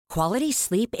Quality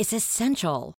sleep is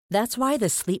essential. That's why the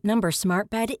Sleep Number Smart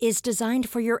Bed is designed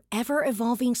for your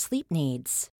ever-evolving sleep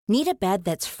needs. Need a bed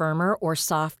that's firmer or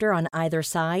softer on either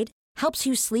side? Helps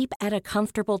you sleep at a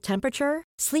comfortable temperature?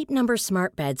 Sleep Number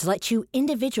Smart Beds let you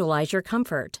individualize your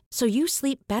comfort, so you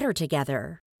sleep better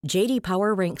together. J.D.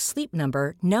 Power ranks Sleep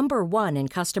Number number 1 in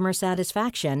customer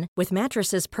satisfaction with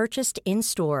mattresses purchased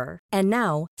in-store. And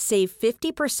now, save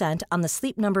 50% on the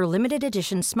Sleep Number Limited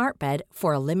Edition Smart Bed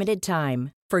for a limited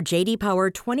time. For J.D. Power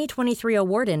 2023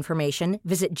 award information,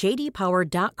 visit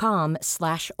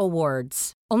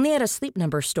jdpower.com/awards. Only at a Sleep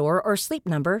Number store or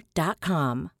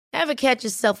sleepnumber.com. Ever catch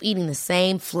yourself eating the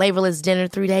same flavorless dinner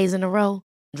 3 days in a row?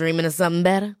 Dreaming of something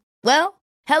better? Well,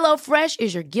 HelloFresh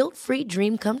is your guilt-free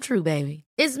dream come true, baby.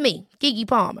 It's me, Keke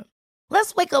Palmer.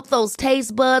 Let's wake up those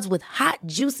taste buds with hot,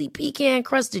 juicy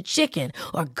pecan-crusted chicken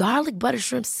or garlic butter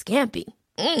shrimp scampi.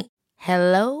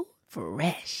 Hello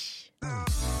Fresh.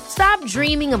 Stop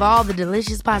dreaming of all the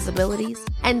delicious possibilities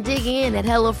and dig in at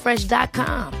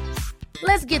HelloFresh.com.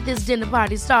 Let's get this dinner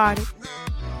party started.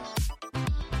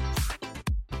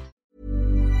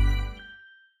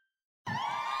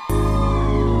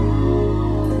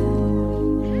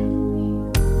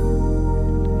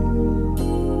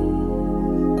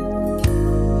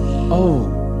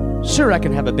 Oh, sure I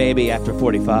can have a baby after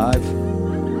 45.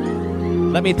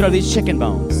 Let me throw these chicken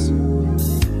bones.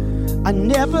 I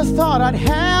never thought I'd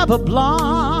have a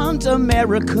blonde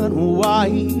American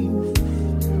wife.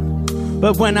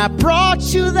 But when I brought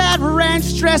you that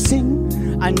ranch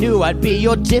dressing, I knew I'd be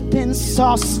your dipping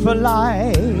sauce for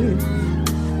life.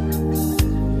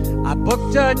 I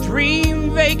booked a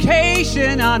dream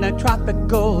vacation on a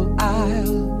tropical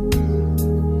isle.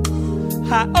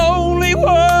 I only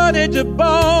wanted to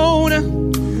bone.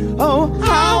 Oh,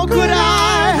 how could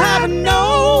I have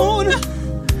known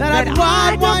that I'd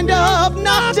wind up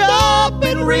knocked up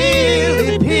and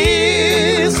really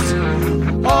pissed?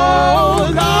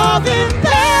 Oh, love in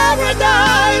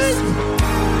paradise,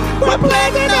 we're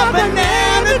planting a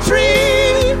banana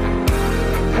tree.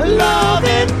 Love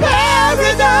in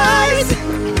paradise,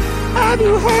 have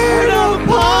you heard of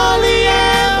polyamory?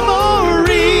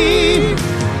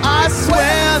 I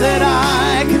swear that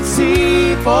I can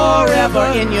see forever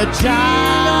in your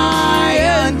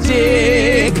giant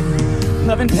dick.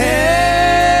 Love in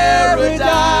paradise.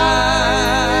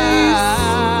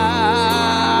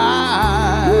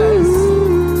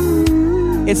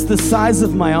 It's the size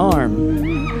of my arm.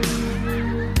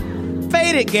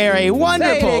 Fade it, Gary.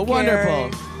 Wonderful, Fade it, wonderful.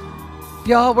 Gary.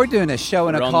 Y'all, we're doing a show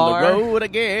in a car. On the road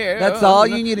again. That's all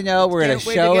you need to know. We're in a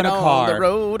show in a car. On the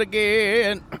road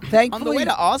again. Thankfully, on the way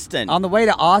to Austin. On the way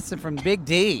to Austin from Big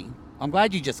D. I'm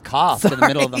glad you just coughed in the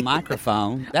middle of the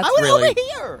microphone. That's I was really over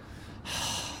here.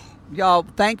 Y'all,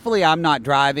 thankfully I'm not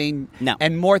driving. No.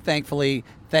 And more thankfully,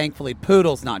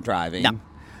 Poodle's not driving. No.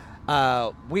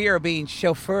 We are being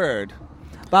chauffeured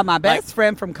by my best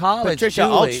friend from college, Patricia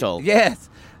Julie. Altschul. Yes.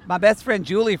 My best friend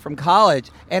Julie from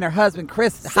college and her husband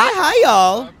Chris. Say hi,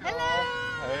 y'all.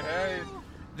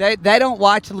 They don't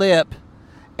watch Lip,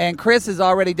 and Chris has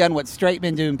already done what straight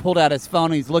men do and pulled out his phone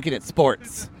and he's looking at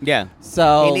sports. Yeah.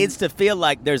 So he needs to feel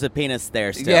like there's a penis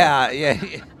there still. Yeah.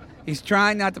 He's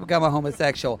trying not to become a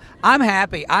homosexual. I'm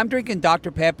happy. I'm drinking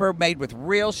Dr. Pepper made with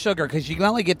real sugar because you can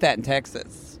only get that in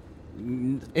Texas.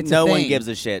 It's no a one thing. gives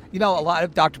a shit. You know, a lot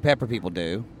of Dr. Pepper people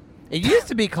do. It used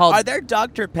to be called... Are there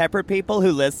Dr. Pepper people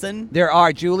who listen? There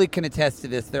are. Julie can attest to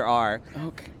this. There are.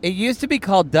 Okay. It used to be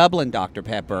called Dublin Dr.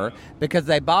 Pepper because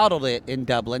they bottled it in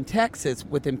Dublin, Texas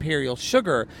with imperial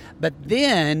sugar. But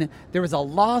then there was a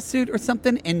lawsuit or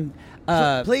something and...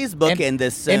 Please bookend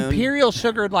this soon. Imperial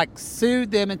Sugar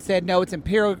sued them and said, no, it's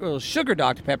Imperial Sugar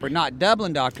Dr. Pepper, not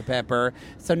Dublin Dr. Pepper.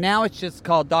 So now it's just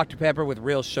called Dr. Pepper with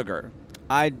real sugar.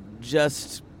 I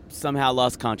just somehow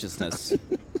lost consciousness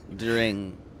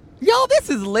during... Y'all, this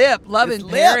is Lip, Love It's in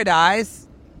Lip. Paradise,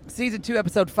 Season 2,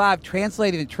 Episode 5,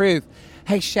 Translating the Truth.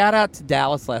 Hey, shout out to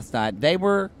Dallas last night. They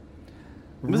were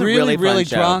was a really, really fun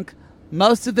show. drunk.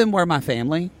 Most of them were my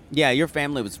family. Yeah, your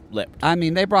family was lipped. I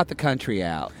mean, they brought the country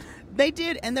out. They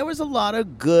did, and there was a lot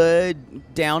of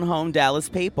good down-home Dallas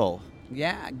people.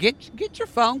 Yeah, get your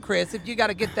phone, Chris. If you got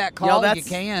to get that call, Yo, you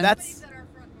can.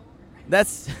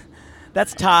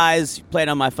 That's Ty's playing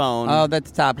on my phone. Oh,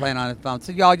 that's Ty playing on his phone.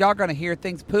 So y'all going to hear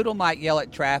things. Poodle might yell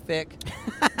at traffic,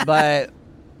 but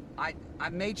I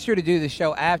made sure to do the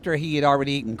show after he had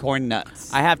already eaten corn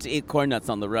nuts. I have to eat corn nuts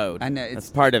on the road. I know, That's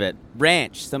part of it.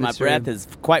 Ranch, so my That's breath true. is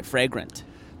quite fragrant.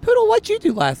 Poodle, what'd you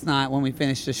do last night when we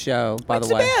finished the show, by the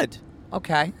way? Went to bed.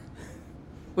 Okay.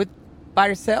 By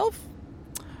yourself?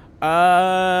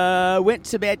 Went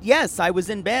to bed. Yes, I was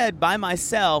in bed by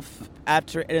myself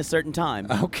at a certain time.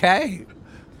 Okay.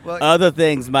 Well, Other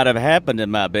things might have happened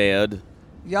in my bed.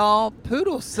 y'all,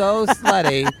 Poodle's so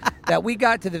slutty that we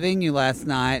got to the venue last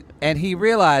night and he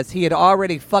realized he had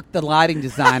already fucked the lighting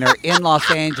designer in Los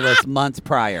Angeles months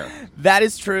prior. That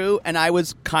is true, and I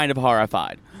was kind of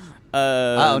horrified.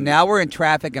 Now we're in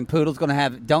traffic and Poodle's going to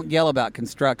have, don't yell about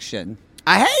construction.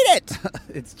 I hate it.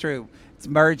 It's true. It's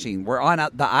merging. We're on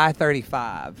the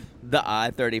I-35. The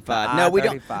I-35. The No, we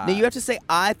don't. I-35. No, you have to say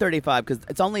I-35 because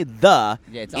it's only the.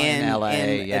 Yeah, it's only in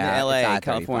L.A., yeah, in L.A., it's I-35.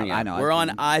 California. I know. We're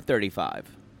on I-35.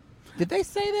 Did they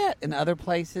say that in other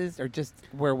places or just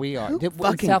where we are? Who in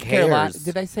fucking South Carolina, cares?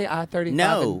 did they say I-35?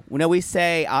 No, we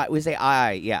say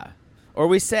I, yeah. Or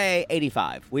we say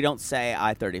 85. We don't say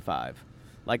I-35.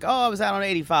 Like, oh, I was out on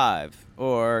 85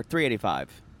 or 385.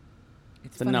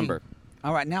 It's a funny. number.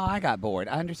 All right, now I got bored.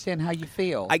 I understand how you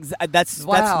feel. That's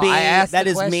Wow, me. I asked That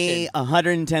the is me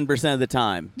 110% of the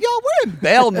time. Y'all, we're in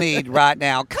Belmead right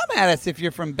now. Come at us if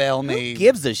you're from Belmead. Who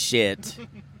gives a shit?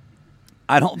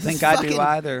 I don't think I do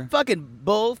either. Fucking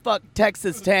bullfuck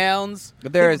Texas towns.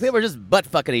 But there is- people are just butt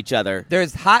fucking each other.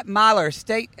 There's Hot Miller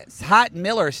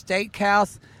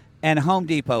Steakhouse and Home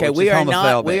Depot. Okay, which we is are not.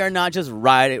 homophobic. We are not just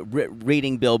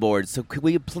reading billboards. So could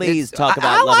we please It's- talk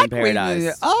about I Love like in Paradise? reading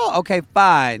it. Oh, okay,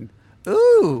 fine.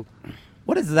 Ooh,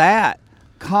 what is that?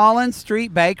 Collins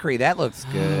Street Bakery. That looks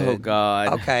good. Oh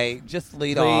God. Okay, just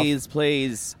lead off.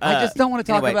 Please. I just don't want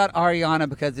to talk anyway, about Ariana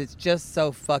because it's just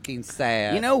so fucking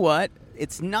sad. You know what?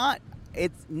 It's not.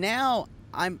 It's now.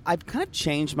 I've kind of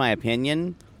changed my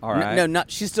opinion. All right. No, not.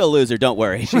 She's still a loser. Don't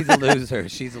worry. She's a loser.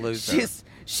 She's a loser.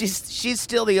 She's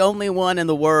still the only one in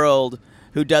the world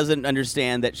who doesn't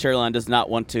understand that Sherlon does not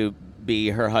want to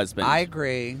be her husband. I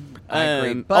agree.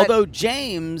 But Although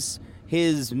James,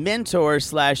 his mentor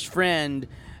slash friend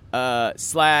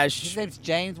his name's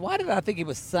James. Why did I think he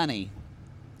was Sonny?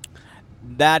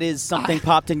 that is something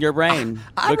popped in your brain.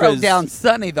 I because wrote down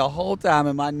Sonny the whole time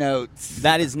in my notes.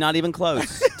 that is not even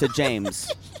close to James.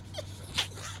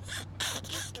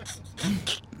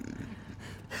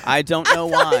 I don't know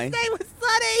why. His name was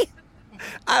Sonny.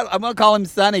 I'm gonna call him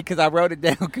Sonny because I wrote it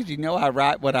down. Because you know I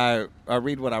write what I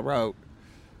read what I wrote.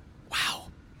 Wow.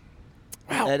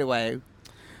 Anyway,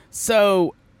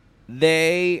 So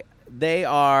they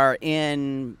are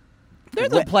in.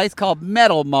 there's a place called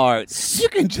Metal Mart. You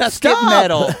can just Stop. get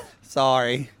metal.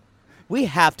 Sorry. We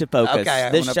have to focus. Okay, I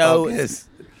this wanna show focus.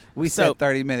 We So- said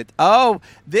 30 minutes. Oh,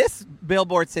 this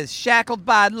billboard says, "Shackled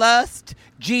by lust,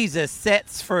 Jesus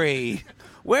sets free."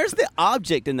 Where's the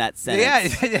object in that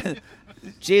sentence? Yeah,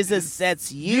 Jesus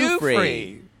sets you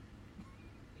free.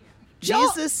 Y'all-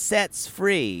 Jesus sets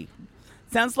free.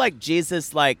 Sounds like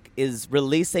Jesus is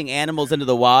releasing animals into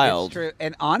the wild. It's true.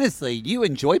 And honestly, you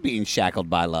enjoy being shackled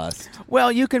by lust.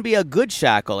 Well, you can be a good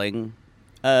shackling.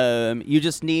 You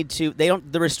just need to.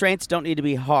 The restraints don't need to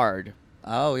be hard.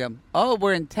 Oh, yeah. Oh,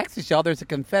 we're in Texas, y'all. There's a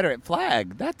Confederate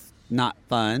flag. That's not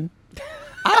fun.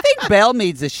 I think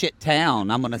Belmead's a shit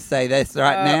town. I'm going to say this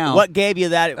right now. What gave you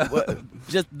that?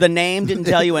 Just the name didn't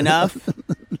tell you enough.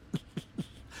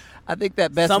 I think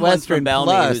that Best Someone's from Western Belmead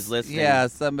Plus. who's listening. Yeah,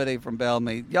 somebody from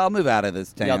Belmead. Y'all move out of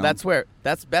this town. Yeah,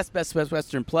 that's Best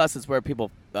Western Plus is where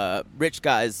people, rich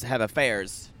guys, have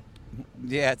affairs.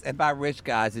 Yes, and by rich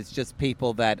guys, it's just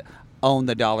people that own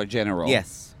the Dollar General.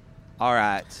 Yes. All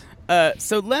right.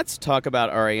 So let's talk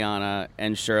about Ariana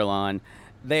and Sherlon.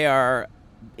 They are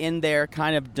in their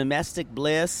kind of domestic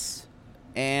bliss,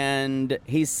 and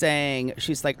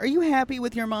she's like, "Are you happy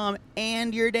with your mom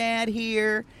and your dad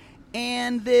here,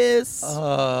 and this?"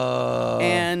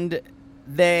 And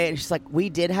she's like, "We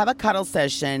did have a cuddle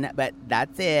session, but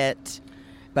that's it."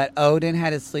 But Odin had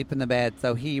to sleep in the bed,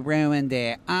 so he ruined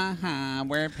it.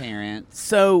 We're parents.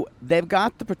 So they've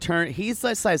got the paternity. He's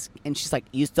like, and she's like,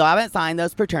 "You still haven't signed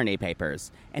those paternity papers."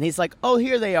 And he's like, "Oh,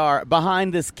 here they are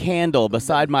behind this candle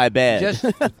beside my bed." Just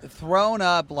thrown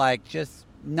up, just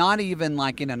not even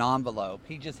in an envelope.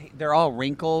 They're all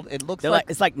wrinkled. It looks like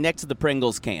it's like next to the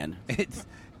Pringles can.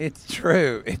 it's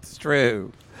true. It's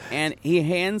true. And he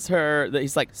hands her.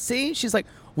 He's like, "See?" She's like,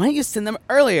 "Why didn't you send them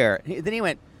earlier?" Then he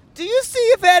went, "Do you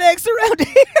see FedEx around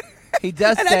here?" He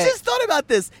does And say, I just thought about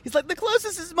this. He's like, "The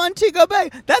closest is Montego Bay.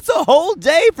 That's a whole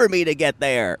day for me to get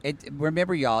there."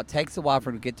 remember, y'all, it takes a while for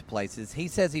him to get to places. He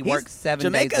says he works 7 days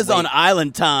Jamaica's a week. on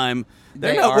island time.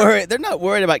 They're not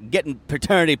worried about getting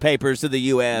paternity papers to the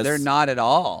U.S. They're not at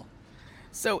all.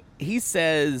 So he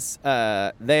says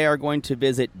they are going to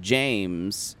visit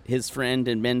James, his friend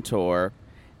and mentor,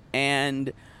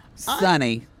 and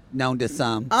Sonny, known to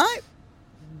some.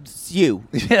 you.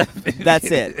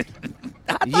 That's it.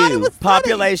 I thought it was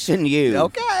Population you.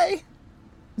 Okay.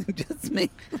 Just me.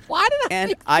 Why did I And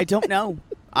think I don't know.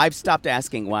 I've stopped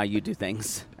asking why you do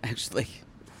things, actually.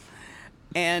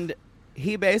 And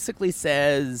he basically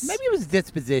says... Maybe it was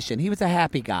disposition. He was a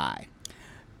happy guy.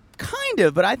 Kind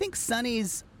of, but I think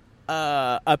Sonny's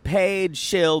a paid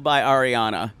shill by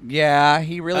Ariana. Yeah,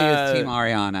 he really is Team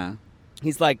Ariana.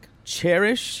 He's like,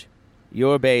 cherish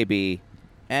your baby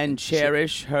and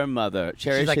cherish her mother.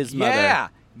 Cherish She's his like, mother.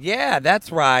 Yeah,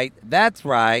 that's right. That's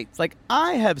right. It's like,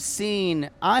 I have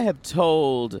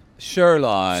told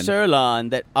Sherlon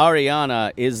that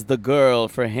Ariana is the girl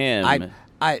for him.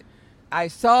 I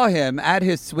saw him at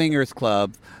his swingers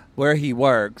club where he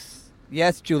works.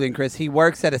 Yes, Julie and Chris, he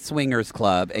works at a swingers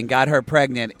club and got her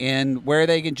pregnant where are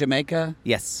they in Jamaica?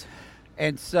 Yes.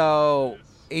 And so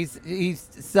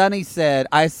Sonny said,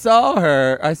 I saw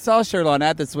Sherlon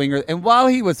at the swingers, and while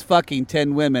he was fucking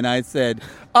 10 women, I said,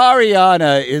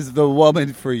 Ariana is the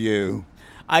woman for you.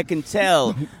 I can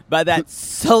tell by that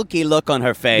sulky look on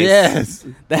her face. Yes.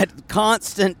 That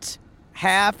constant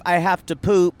half I have to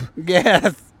poop.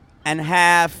 Yes. And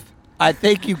half I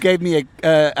think you gave me a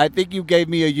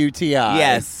UTI.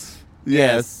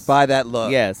 Yes. By that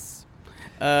look. Yes.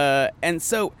 And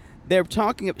so they're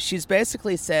talking. She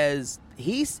basically says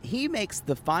he makes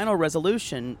the final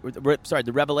resolution.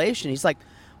 The revelation. He's like,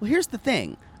 well, here's the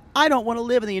thing. I don't want to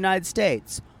live in the United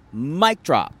States. Mic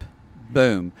drop.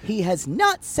 Boom. He has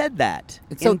not said that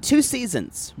in 2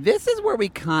 seasons. This is where we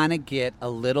kind of get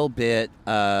a little bit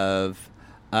of.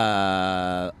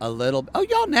 Y'all,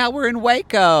 now we're in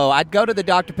Waco. I'd go to the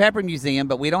Dr. Pepper Museum,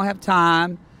 but we don't have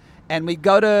time. And we'd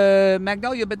go to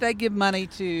Magnolia, but they give money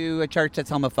to a church that's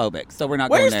homophobic, so we're not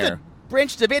going there. Where's the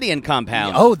Branch Davidian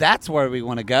compound? Oh, that's where we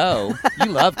want to go.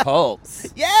 You love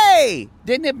cults. Yay!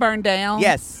 Didn't it burn down?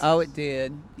 Yes. Oh, it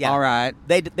did. Yeah. All right.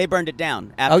 They burned it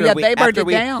down. They burned it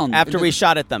down. After we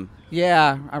shot at them.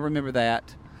 Yeah, I remember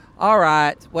that. All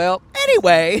right. Well,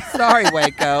 anyway. Sorry,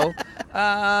 Waco.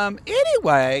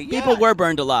 Anyway. Yeah. People were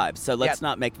burned alive, so let's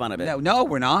not make fun of it. No,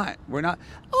 we're not. We're not.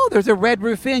 Oh, there's a Red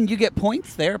Roof Inn. You get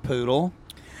points there, Poodle.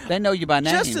 They know you by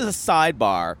name. Just as a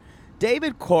sidebar,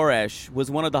 David Koresh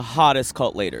was one of the hottest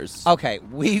cult leaders. Okay,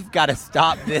 we've got to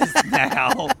stop this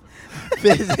now.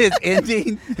 This is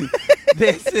ending.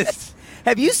 This is...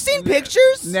 Have you seen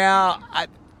pictures? Now,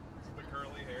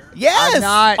 Yes,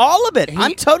 all of it.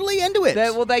 I'm totally into it.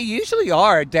 They usually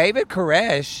are. David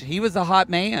Koresh, he was a hot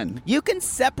man. You can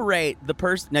separate the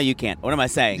person. No, you can't. What am I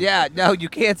saying? Yeah, no, you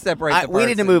can't separate the person. We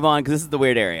need to move on because this is the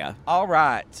weird area. All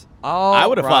right. I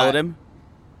would have followed him.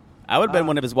 I would have been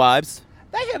one of his wives.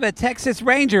 They have a Texas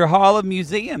Ranger Hall of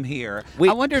Museum here.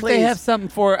 I wonder if they have something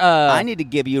for... I need to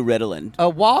give you Ritalin. A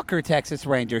Walker Texas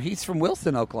Ranger. He's from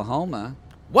Wilson, Oklahoma.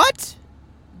 What?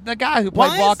 The guy who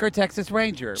played Walker, Texas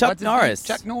Ranger. Chuck Norris.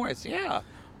 Chuck Norris, yeah.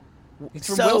 He's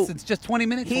from Wilson. It's just 20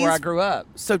 minutes from where I grew up.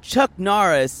 So Chuck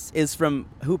Norris is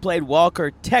who played Walker,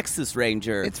 Texas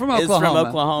Ranger. It's from Oklahoma. Is from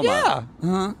Oklahoma. Yeah.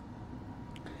 Uh-huh.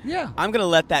 Yeah. I'm going to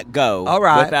let that go. All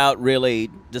right. Without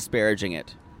really disparaging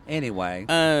it. Anyway.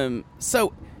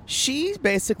 So she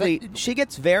basically, she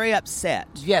gets very upset.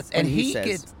 Yes, and he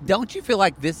gets, don't you feel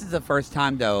like this is the first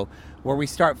time, though, where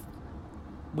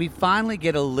we finally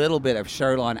get a little bit of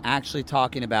Sherlon actually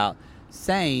talking about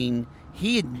saying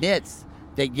he admits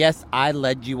that, yes, I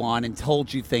led you on and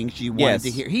told you things you wanted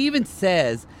to hear. He even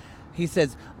says,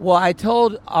 well, I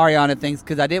told Ariana things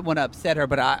because I didn't want to upset her,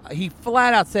 but he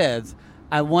flat out says,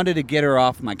 I wanted to get her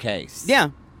off my case. Yeah.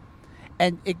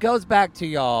 And it goes back to,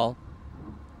 y'all,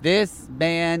 this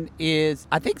man is,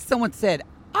 I think someone said,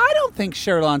 I don't think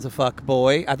Sherlon's a fuck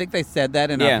boy. I think they said that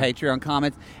in our Patreon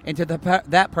comments. And to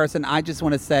that person, I just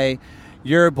want to say,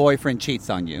 your boyfriend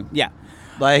cheats on you. Yeah.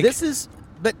 Like,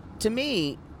 but to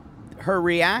me, her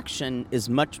reaction is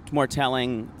much more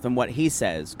telling than what he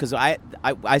says. Because I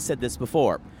said this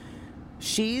before.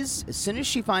 As soon as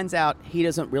she finds out he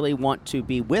doesn't really want to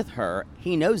be with her,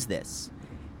 he knows this.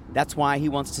 That's why he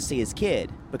wants to see his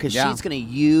kid, because she's going to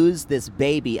use this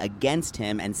baby against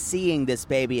him, and seeing this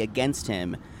baby against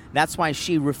him, that's why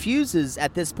she refuses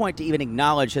at this point to even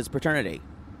acknowledge his paternity.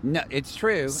 No, it's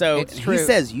true. So it's true. He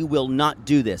says, you will not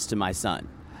do this to my son.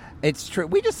 It's true.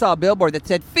 We just saw a billboard that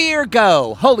said, fear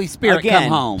go, Holy Spirit come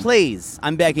home. Please,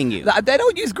 I'm begging you. They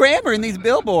don't use grammar in these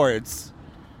billboards.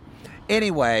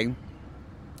 Anyway,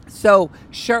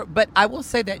 but I will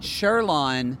say that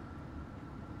Sherlon,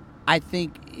 I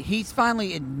think he's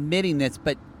finally admitting this,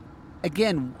 but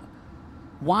again,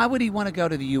 why would he want to go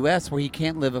to the U.S. where he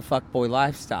can't live a fuckboy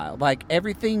lifestyle? Like,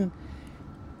 everything,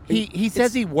 he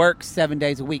says he works 7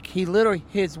 days a week.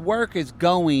 His work is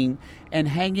going and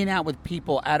hanging out with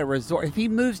people at a resort. If he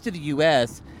moves to the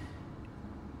U.S.,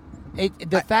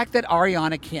 the fact that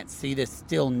Ariana can't see this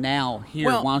still now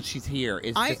while she's here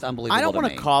is just unbelievable. I don't want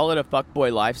to call it a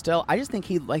fuckboy lifestyle. I just think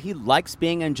he likes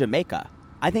being in Jamaica.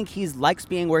 I think he likes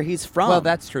being where he's from. Well,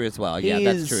 that's true as well. Yeah,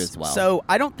 that's true as well. So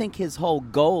I don't think his whole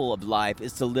goal of life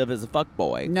is to live as a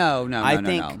fuckboy. No. I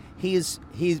think he's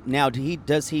now.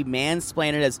 Does he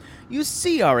mansplain it as, you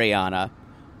see, Ariana?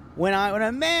 When a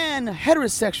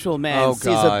heterosexual man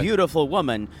sees a beautiful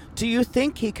woman, do you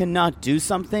think he cannot do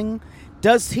something?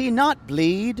 Does he not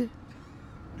bleed?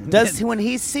 When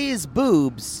he sees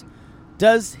boobs,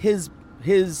 does his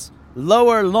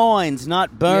lower loins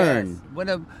not burn?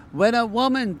 Yes. When a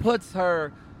woman puts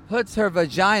her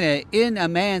vagina in a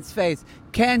man's face,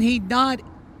 can he not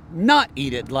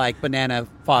eat it like Banana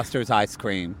Foster's ice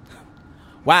cream?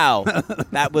 Wow,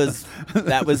 that was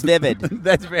vivid.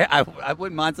 That's very. I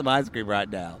wouldn't mind some ice cream right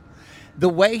now. The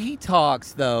way he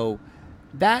talks, though,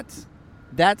 that's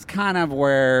kind of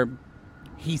where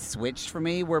he switched for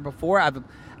me. Where before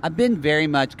I've been very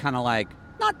much kind of like,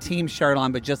 not Team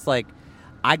Sherlon, but just like,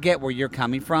 I get where you're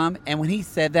coming from. And when he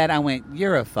said that, I went,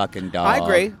 "You're a fucking dog." I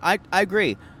agree. I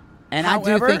agree. And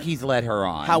however, I do think he's led her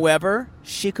on. However,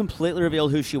 she completely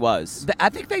revealed who she was. I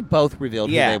think they both revealed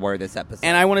who they were this episode.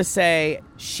 And I want to say,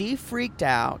 she freaked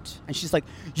out. And she's like,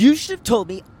 you should have told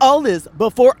me all this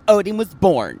before Odin was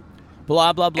born.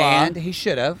 Blah, blah, blah. And he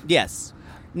should have. Yes.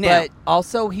 Now, but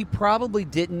also, he probably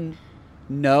didn't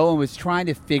know and was trying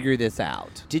to figure this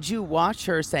out. Did you watch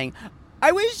her saying,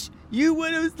 I wish you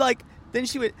would have, like, then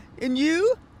she would, and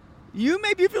you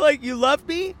made me feel like you loved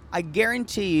me? I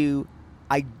guarantee you,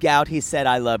 I doubt he said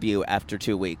I love you after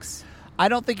 2 weeks. I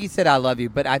don't think he said I love you,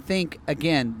 but I think,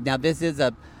 again, now this is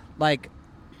a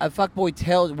fuckboy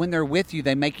tells, when they're with you,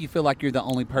 they make you feel like you're the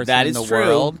only person in the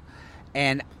world.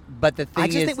 But the thing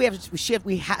is, I just think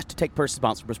we have to take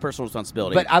personal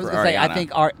responsibility. But I was going to say, Ariana. I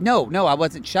think no, I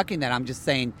wasn't shucking that. I'm just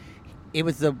saying it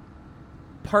was the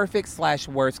perfect /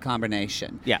 worst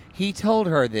combination. Yeah. He told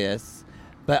her this,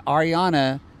 but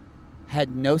Ariana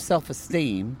had no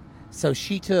self-esteem, so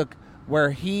she took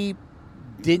where he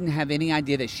didn't have any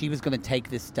idea that she was going to take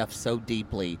this stuff so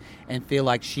deeply and feel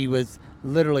like she was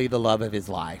literally the love of his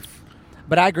life.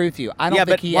 But I agree with you. I don't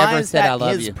think he ever said I love you.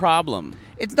 Why is that his problem?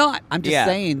 It's not. I'm just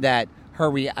saying that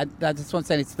that's what I'm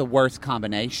saying. It's the worst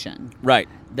combination. Right.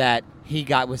 That he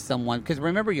got with someone. Because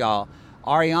remember, y'all,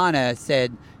 Ariana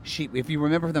said, if you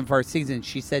remember from the first season,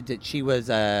 she said that she was,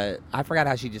 I forgot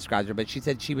how she described her, but she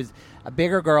said she was a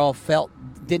bigger girl,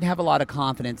 didn't have a lot of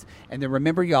confidence. And then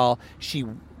remember, y'all, she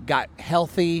got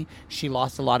healthy. She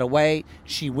lost a lot of weight.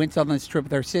 She went on this trip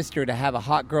with her sister to have a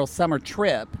hot girl summer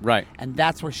trip. Right. And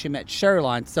that's where she met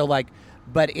Sherlon. So, like,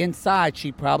 but inside,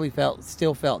 she probably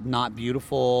still felt not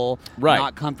beautiful, right,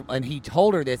 not comfortable. And he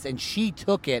told her this, and she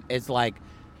took it as like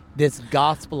this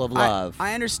gospel of love.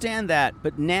 I understand that,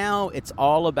 but now it's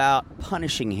all about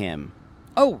punishing him.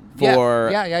 Oh, for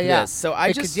yeah. This. So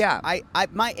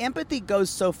my empathy goes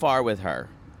so far with her.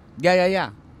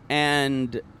 Yeah.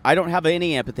 And I don't have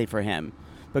any empathy for him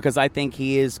because I think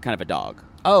he is kind of a dog.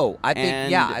 Oh, I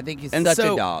think he's such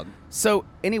a dog. So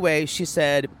anyway, she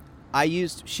said,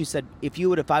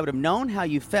 if I would have known how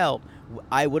you felt,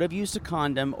 I would have used a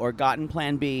condom or gotten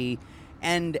Plan B,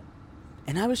 and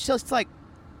I was just like,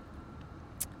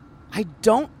 I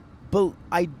don't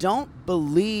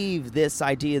believe this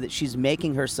idea that she's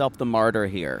making herself the martyr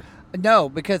here. No,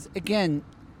 because again,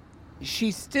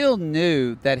 she still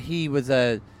knew that he was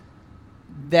a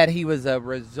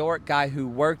resort guy who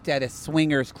worked at a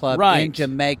swingers club in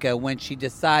Jamaica when she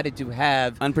decided to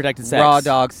have unprotected sex, raw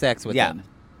dog sex with him.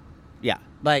 Yeah.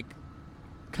 Like,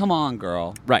 come on,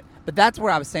 girl. Right. But that's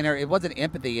where I was saying it wasn't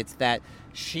empathy. It's that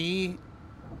she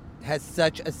has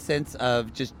such a sense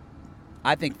of just,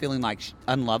 I think, feeling like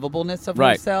unlovableness of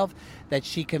herself that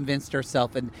she convinced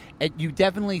herself. And you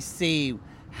definitely see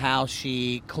how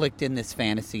she clicked in this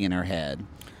fantasy in her head.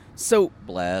 So,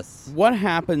 bless. What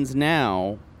happens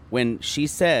now when she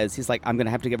says, he's like, I'm going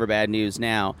to have to give her bad news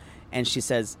now. And he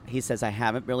says, I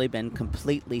haven't really been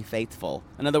completely faithful.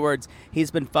 In other words,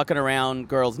 he's been fucking around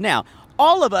girls. Now,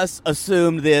 all of us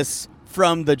assumed this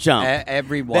from the jump.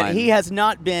 Everyone. That he has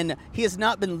not been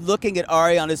looking at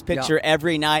Ariana's picture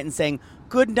every night and saying,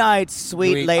 good night,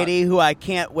 sweet lady who I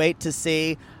can't wait to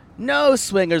see. No,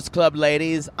 swingers club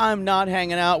ladies, I'm not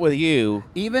hanging out with you.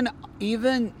 Even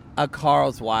a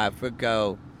Carl's wife would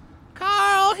go,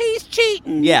 Carl, he's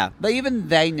cheating. Yeah. But even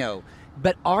they know.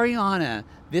 But Ariana,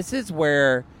 this is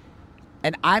where,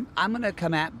 and I'm going to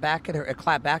clap back at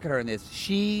her in this.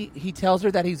 He tells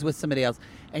her that he's with somebody else,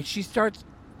 and she starts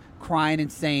crying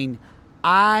and saying,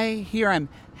 I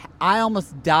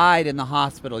almost died in the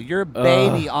hospital. Your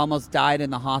baby almost died in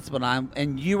the hospital,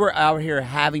 and you were out here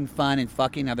having fun and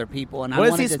fucking other people. And what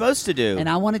is he supposed to do? And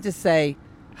I wanted to say,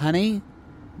 honey,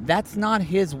 that's not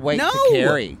his weight to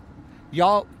carry.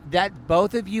 y'all, that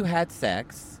both of you had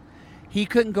sex. He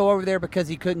couldn't go over there because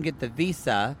he couldn't get the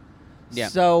visa. Yeah.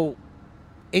 So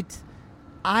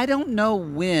I don't know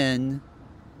when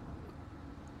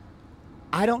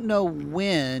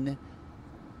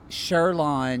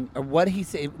Sherlon, or what he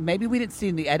said, maybe we didn't see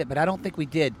in the edit, but I don't think we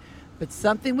did. But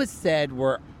something was said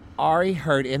where Ari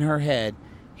heard in her head,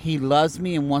 he loves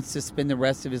me and wants to spend the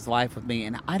rest of his life with me.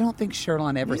 And I don't think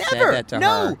Sherlon ever said that to her.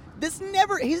 No, he's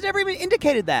never even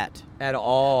indicated that. At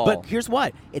all. But here's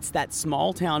what. It's that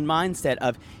small town mindset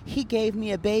of, he gave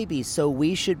me a baby, so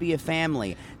we should be a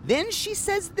family. Then she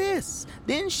says this.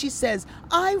 Then she says,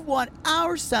 I want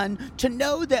our son to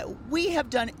know that we have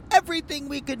done everything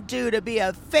we could do to be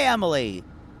a family.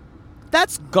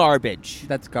 That's garbage.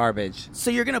 That's garbage. So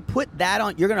you're going to put that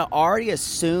on, you're going to already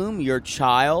assume your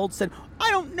child said, I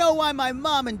don't know why my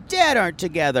mom and dad aren't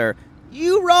together.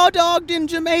 You raw dogged in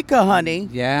Jamaica, honey.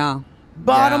 Yeah.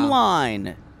 Bottom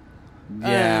line.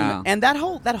 Yeah. And that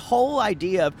whole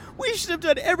idea of, we should have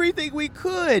done everything we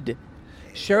could.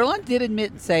 Sherlon did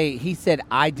admit and say, he said,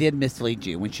 I did mislead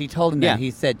you. When she told him that, Yeah.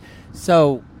 he said,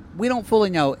 so we don't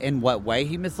fully know in what way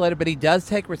he misled her, but he does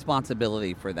take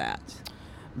responsibility for that.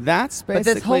 That's basically...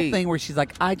 But this whole thing where she's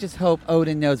like, I just hope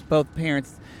Odin knows both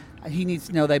parents. He needs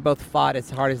to know they both fought as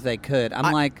hard as they could.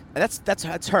 I'm like... That's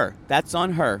her. That's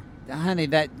on her. Honey,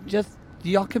 that just...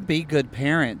 Y'all can be good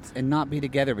parents and not be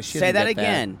together, but she Say doesn't that get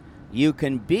again. You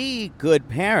can be good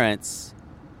parents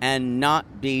and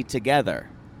not be together.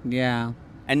 Yeah.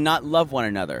 And not love one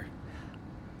another.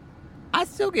 I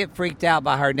still get freaked out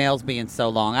by her nails being so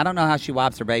long. I don't know how she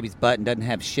wipes her baby's butt and doesn't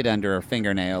have shit under her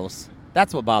fingernails.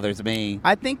 That's what bothers me.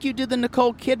 I think you do the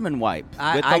Nicole Kidman wipe with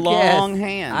the I long guess.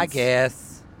 hands.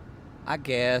 I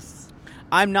guess.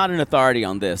 I'm not an authority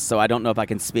on this, so I don't know if I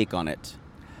can speak on it.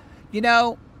 You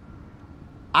know,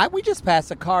 we just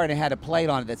passed a car and it had a plate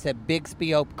on it that said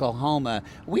Bixby, Oklahoma.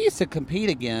 We used to compete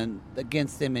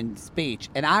against them in speech,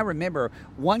 and I remember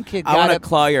one kid got I want to up.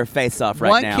 claw your face off right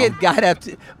one now. kid got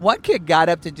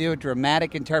up to do a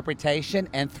dramatic interpretation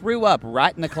and threw up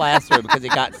right in the classroom because he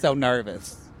got so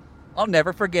nervous. I'll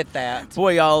never forget that.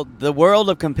 Boy, y'all, the world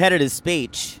of competitive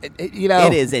speech,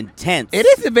 It is intense. It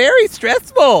is very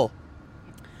stressful.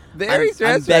 Very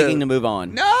stressful. I'm begging to move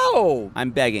on. No.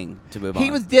 I'm begging to move on.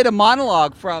 He did a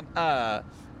monologue from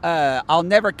I'll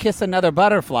never kiss another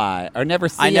butterfly or never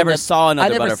see. I never saw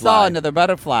another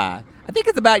butterfly. I think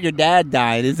it's about your dad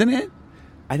dying, isn't it?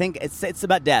 I think it's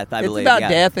about death. I believe it's about yeah.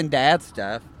 death and dad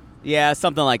stuff. Yeah,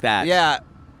 something like that. Yeah.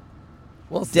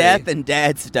 We'll see. Death and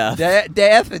dad stuff.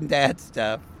 Death and dad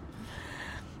stuff.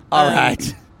 All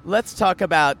right. Let's talk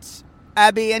about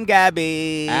Abby and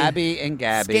Gabby.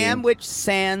 Scamwich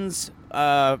Sans.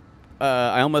 I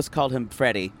almost called him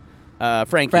Freddie.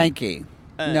 Frankie.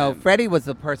 No, Freddie was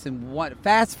the person.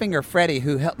 Fast Finger Freddie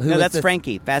who helped. No, that's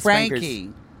Frankie.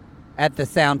 Frankie at the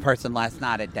sound person last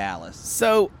night at Dallas.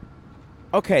 So,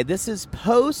 okay, this is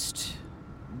post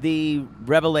the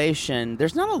revelation.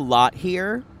 There's not a lot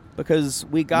here because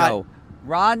we got. No,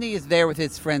 Rodney is there with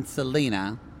his friend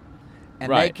Selena, and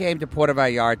Right. they came to Puerto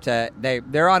Vallarta.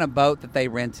 They're on a boat that they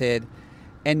rented,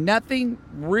 and nothing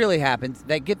really happens.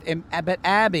 They get, but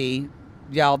Abby,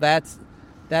 y'all, that's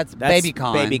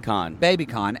BabyCon.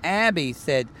 BabyCon. Abby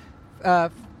said,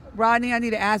 Rodney, I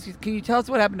need to ask you, can you tell us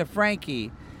what happened to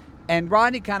Frankie? And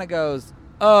Rodney kind of goes,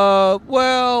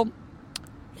 well,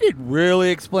 he didn't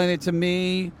really explain it to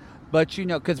me. But,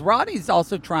 because Rodney's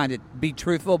also trying to be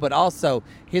truthful, but also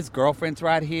his girlfriend's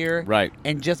right here. Right.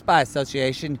 And just by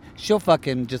association, she'll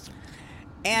fucking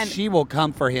and she will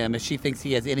come for him if she thinks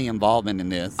he has any involvement in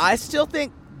this. I still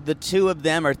think the two of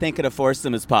them are thinking of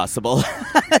foursome as possible.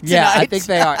 Yeah, I think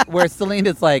they are. Where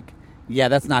Selena's like, yeah,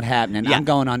 that's not happening. Yeah. I'm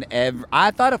going on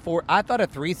I thought a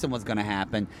threesome was going to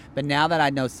happen, but now that I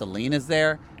know Selena's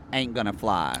there, ain't going to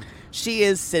fly. She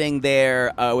is sitting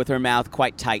there with her mouth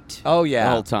quite tight. Oh, yeah.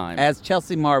 The whole time. As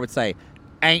Chelsea Marr would say,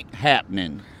 ain't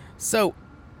happening. So,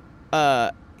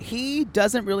 he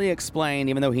doesn't really explain,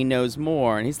 even though he knows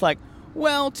more. And he's like,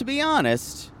 well, to be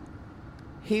honest,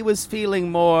 he was feeling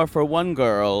more for one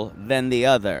girl than the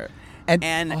other.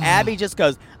 And Abby just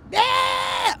goes,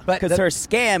 ah! Because her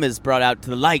scam is brought out to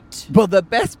the light. Well, the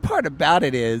best part about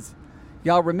it is,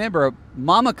 y'all remember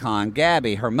MamaCon,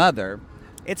 Gabby, her mother.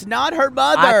 It's not her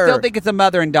mother. I still think it's a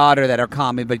mother and daughter that are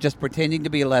common, but just pretending to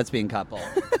be a lesbian couple.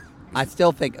 I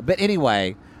still think. But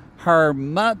anyway, her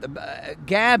mother,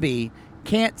 Gabby,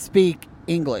 can't speak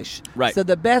English. Right. So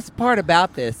the best part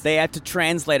about this, They had to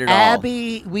translate it all.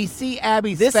 Abby, we see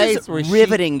Abby's This face is where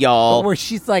riveting, y'all. where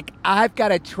she's like, I've got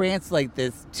to translate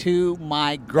this to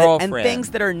my girlfriend. And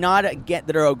things that are not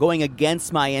that are going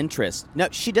against my interest. No,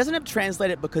 she doesn't have to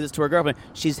translate it because it's to her girlfriend.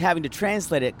 She's having to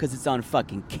translate it because it's on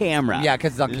fucking camera. Yeah,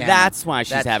 'cause it's on camera. That's why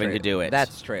she's That's having true. to do it.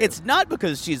 That's true. It's not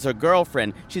because she's her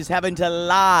girlfriend. She's having to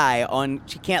lie on.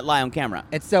 She can't lie on camera.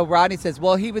 And so Rodney says,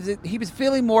 well, he was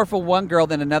feeling more for one girl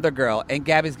than another girl. And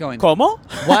Gabby's going, ¿Cómo?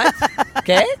 what?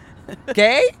 Gay?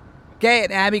 Gay? Gay?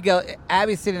 And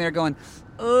Abby's sitting there going,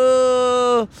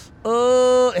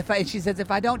 she says,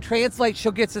 if I don't translate,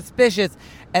 she'll get suspicious.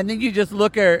 And then you just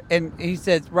look at her, and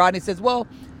Rodney says, well,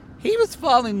 he was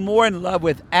falling more in love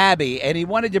with Abby, and he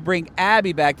wanted to bring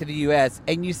Abby back to the U.S.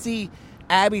 And you see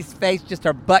Abby's face, just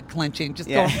her butt clenching, just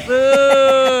going,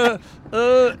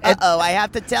 Uh-oh, I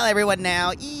have to tell everyone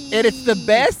now. And it's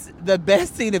the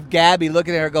best scene of Gabby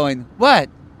looking at her going, what?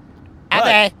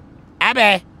 Abby,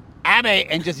 Abby, Abby,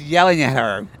 and just yelling at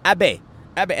her. Abby.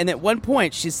 And at one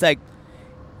point, she's like,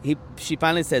 she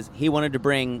finally says, he wanted to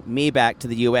bring me back to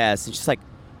the U.S. And she's like,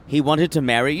 he wanted to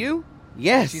marry you?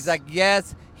 Yes. She's like,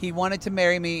 yes, he wanted to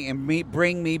marry me and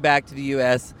bring me back to the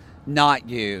U.S., not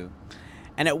you.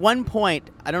 And at one point,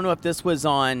 I don't know if this was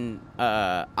on,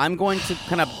 I'm going to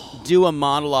kind of do a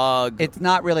monologue. It's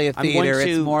not really a theater,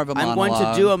 it's more of a monologue. I'm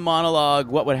going to do a monologue,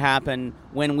 what would happen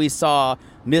when we saw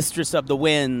Mistress of the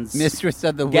Winds. Mistress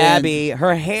of the Gabby,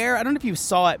 her hair, I don't know if you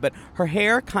saw it, but her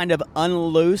hair kind of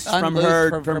unloosed from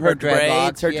her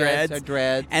braids, her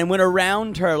dreads, and went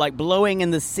around her like blowing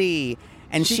in the sea.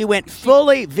 And she went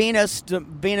fully Venus where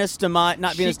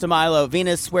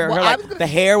the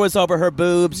hair was over her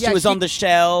boobs. Yeah, she was on the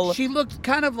shell. She looked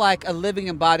kind of like a living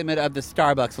embodiment of the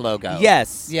Starbucks logo.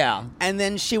 Yes. Yeah. And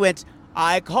then she went,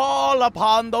 I call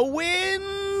upon the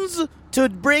winds to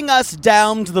bring us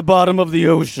down to the bottom of the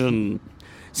ocean.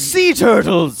 Sea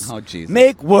turtles. Oh, Jesus.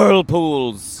 Make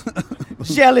whirlpools.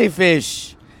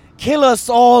 Jellyfish. Kill us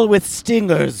all with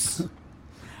stingers.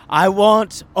 I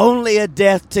want only a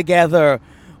death together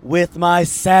with my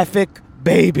sapphic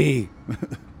baby.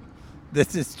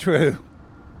 This is true.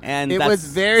 And it was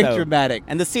very dramatic.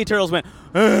 And the sea turtles went,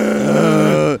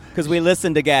 because we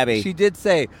listened to Gabby. She did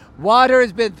say, water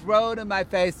has been thrown in my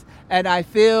face, and I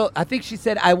think she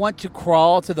said, I want to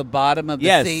crawl to the bottom of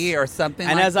the sea or something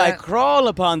and like as that. I crawl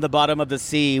upon the bottom of the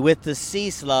sea with the sea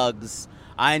slugs,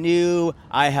 I knew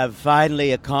I have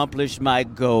finally accomplished my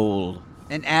goal.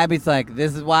 And Abby's like,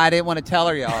 this is why I didn't want to tell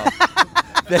her, y'all.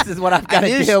 This is what I've got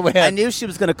to deal with. I knew she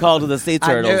was going to call to the sea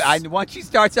turtles. Once you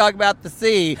start talking about the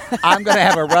sea, I'm going to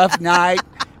have a rough night,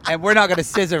 and we're not going to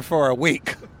scissor for a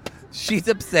week. She's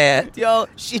upset. Yo,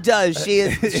 she does. She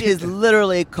is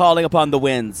literally calling upon the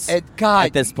winds at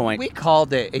this point. We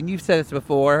called it, and you've said this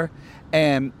before.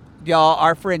 And, y'all,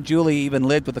 our friend Julie even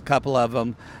lived with a couple of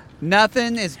them.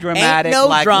 Nothing is dramatic. Ain't no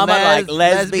like drama like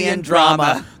lesbian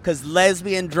drama, because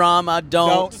lesbian drama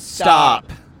don't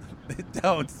stop.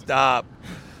 Don't stop.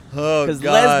 Oh, because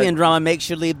God. lesbian drama makes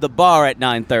you leave the bar at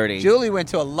 9:30. Julie went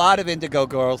to a lot of Indigo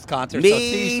Girls concerts. Me so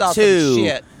she saw too. Some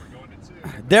shit.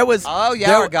 There was. Oh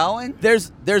yeah, we're going.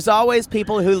 There's always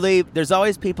people who leave. There's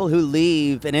always people who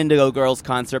leave an Indigo Girls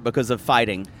concert because of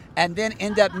fighting. And then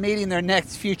end up meeting their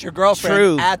next future girlfriend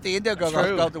True. at the Indigo Girls.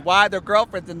 Go to why their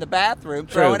girlfriend's in the bathroom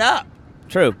True. throwing up.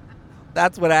 True.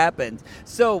 That's what happened.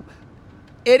 So,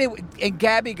 and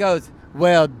Gabby goes,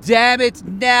 well, damn it,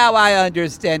 now I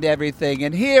understand everything.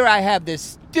 And here I have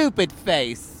this stupid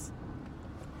face.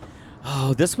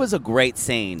 Oh, this was a great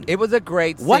scene. It was a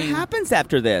great scene. What happens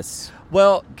after this?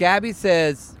 Well, Gabby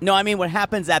says... No, I mean, what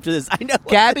happens after this? I know.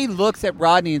 Gabby looks at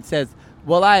Rodney and says,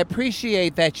 well, I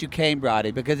appreciate that you came, Rodney,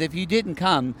 because if you didn't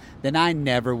come, then I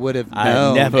never would have known.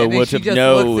 I never would have known. She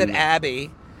just looks at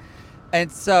Abby.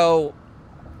 And so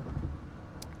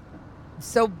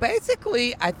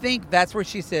basically, I think that's where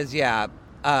she says, yeah,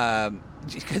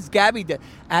 because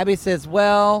Abby says,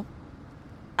 well,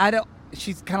 I don't,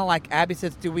 she's kind of like, Abby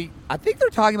says, I think they're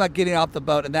talking about getting off the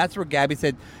boat, and that's where Gabby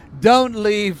said, don't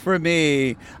leave for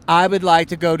me. I would like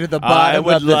to go to the bottom of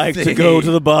the sea. I would like to go to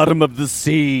the bottom of the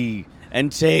sea and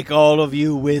take all of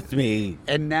you with me.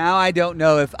 And now I don't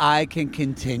know if I can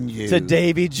continue. To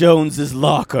Davy Jones's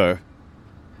locker.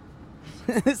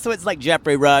 So it's like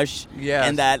Jeffrey Rush. Yes.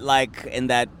 And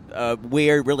that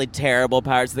weird, really terrible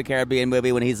Pirates of the Caribbean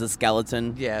movie when he's a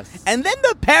skeleton. Yes. And then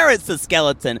the parrot's a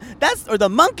skeleton. Or the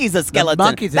monkey's a skeleton.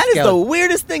 That is the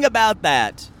weirdest thing about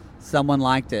that. Someone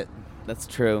liked it. That's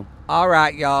true. All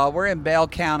right, y'all. We're in Bell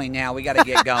County now. We got to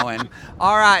get going.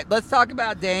 All right, let's talk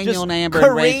about Daniel and Amber.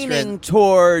 Careening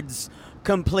towards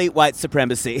complete white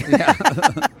supremacy. Yeah.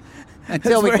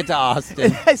 Until we get to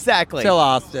Austin. Exactly. Till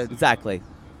Austin. Exactly.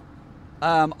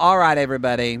 All right,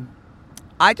 everybody.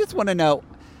 I just want to know.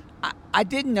 I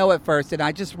didn't know at first, and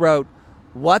I just wrote,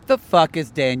 what the fuck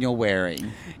is Daniel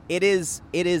wearing? It is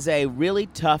a really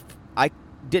tough. I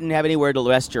didn't have anywhere to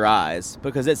rest your eyes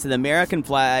because it's an American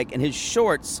flag, and his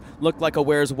shorts look like a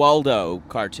Where's Waldo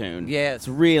cartoon. Yes. It's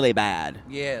really bad.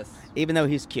 Yes. Even though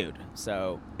he's cute,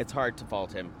 so it's hard to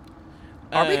fault him.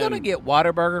 Are we going to get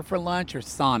Whataburger for lunch or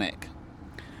Sonic?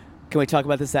 Can we talk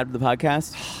about this after the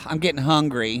podcast? I'm getting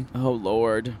hungry. Oh,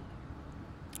 Lord.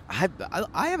 I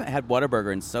haven't had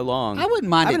Whataburger in so long. I wouldn't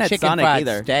mind I haven't a had chicken Sonic fried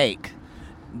either. steak.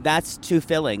 That's too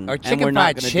filling. Or and chicken we're not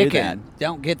fried gonna chicken. Do that.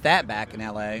 Don't get that back in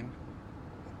L.A.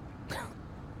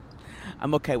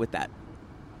 I'm okay with that.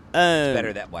 It's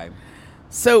better that way.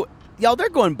 So, y'all, they're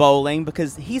going bowling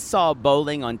because he saw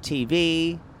bowling on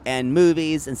TV and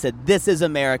movies and said, this is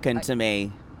American to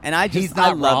me. And I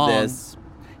love wrong. this.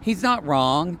 He's not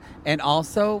wrong. And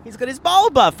also, He's got his ball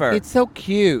buffer. it's so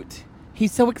cute.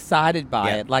 He's so excited by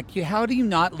Yeah. it. Like, how do you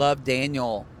not love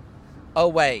Daniel? Oh,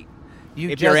 wait. You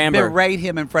If you're just Amber. berate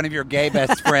him in front of your gay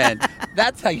best friend.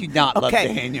 That's how you not love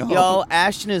okay, Daniel. y'all,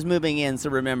 Ashton is moving in, so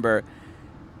remember,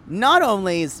 not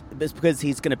only is it's because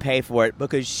he's going to pay for it,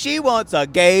 because she wants a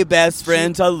gay best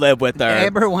friend to live with her.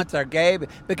 Amber wants our gay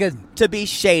because to be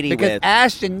shady with.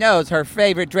 Ashton knows her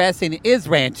favorite dressing is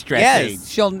ranch dressing. Yes.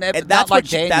 She'll never. And that's not like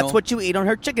what Daniel. that's what you eat on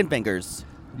her chicken fingers.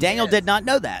 Daniel Yes. did not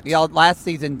know that. Y'all, last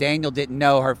season, Daniel didn't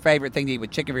know her favorite thing to eat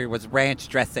with chicken finger was ranch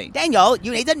dressing. Daniel,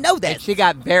 you need to know this. And she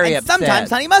got very and upset. sometimes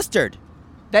honey mustard.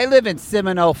 They live in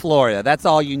Seminole, Florida. That's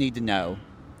all you need to know.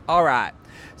 All right.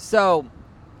 So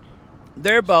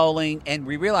they're bowling, and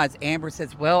we realize Amber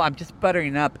says, well, I'm just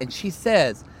buttering up. And she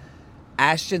says,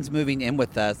 Ashton's moving in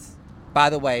with us, by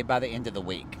the way, by the end of the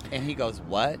week. And he goes,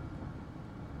 what?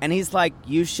 And he's like,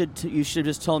 you should have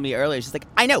just told me earlier. She's like,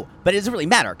 I know, but it doesn't really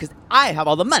matter because I have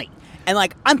all the money. And,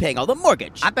 like, I'm paying all the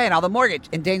mortgage. I'm paying all the mortgage.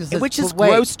 And Daniel says, which is "But wait."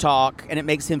 gross talk, and it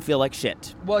makes him feel like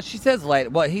shit. Well, she says later.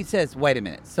 Well, he says, wait a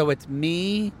minute. So it's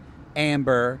me,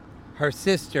 Amber, her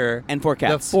sister. And 4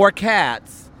 cats. The 4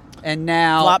 cats. And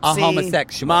now Flopsy, a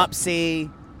homosexual.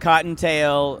 Mopsy,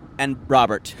 Cottontail, and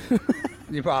Robert.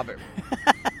 Robert.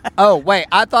 Oh, wait.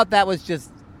 I thought that was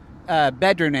just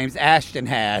bedroom names Ashton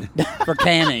had for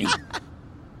canning.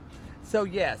 So,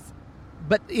 yes.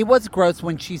 But it was gross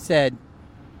when she said,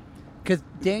 because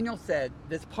Daniel said,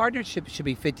 this partnership should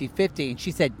be 50-50. And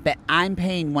she said, but I'm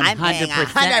paying 100%. I'm paying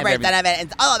 100% of it.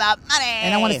 It's all about money.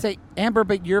 And I want to say, Amber,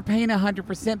 but you're paying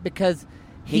 100% because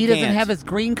he doesn't can't. have his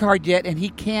green card yet, and he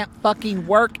can't fucking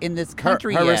work in this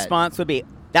country her yet. response would be,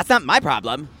 that's not my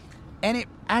problem. And it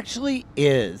actually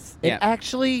is. Yeah. It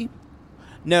actually...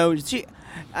 No, it's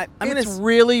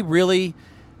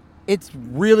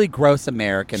really gross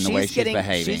American the way she's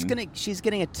behaving. She's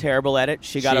getting a terrible edit.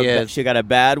 She got a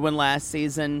bad one last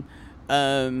season.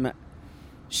 They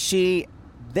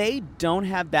don't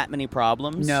have that many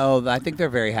problems. No, I think they're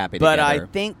very happy but together. I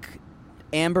think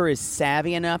Amber is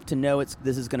savvy enough to know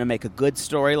this is going to make a good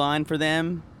storyline for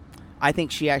them. I think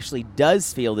she actually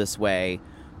does feel this way,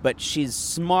 but she's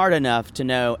smart enough to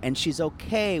know, and she's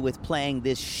okay with playing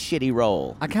this shitty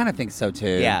role. I kind of think so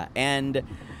too. Yeah, and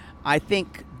I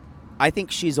think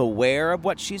she's aware of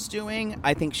what she's doing.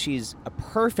 I think she's a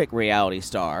perfect reality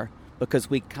star because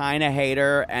we kind of hate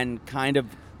her and kind of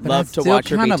love to watch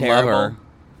her be terrible. Love her.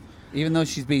 Even though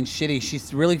she's being shitty,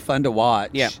 she's really fun to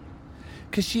watch. Yeah.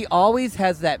 Because she always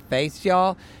has that face,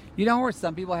 y'all. You know where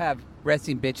some people have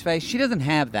resting bitch face? She doesn't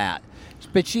have that.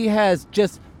 But she has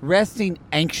just resting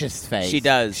anxious face. She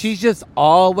does. She's just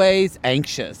always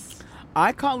anxious.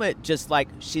 I call it just like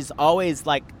she's always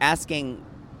like asking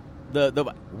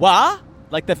the what?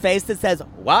 Like the face that says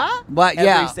what? But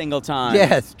every single time.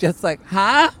 Yes, just like,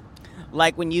 huh?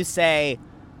 Like when you say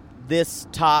this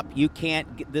top, you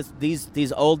can't get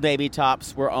these Old Navy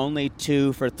tops were only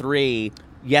 2 for $3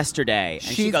 yesterday.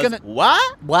 And she goes,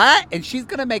 what? What? And she's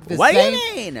gonna make the what same.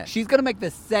 What do you mean? She's gonna make the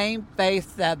same face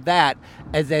at that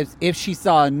as if she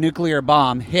saw a nuclear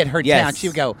bomb hit her town. She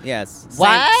would go, yes.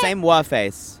 What? Same wah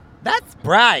face. That's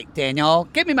bright, Daniel.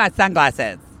 Give me my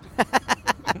sunglasses.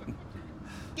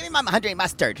 Give me my honey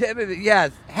mustard.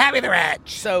 Yes, happy the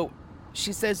rich. So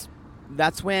she says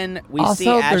that's when we also, see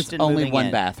Ashton there's only moving one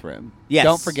in. bathroom. Yes.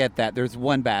 Don't forget that. There's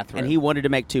one bathroom. And he wanted to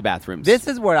make 2 bathrooms. This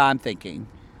is what I'm thinking.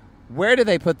 Where do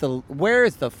they put where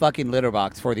is the fucking litter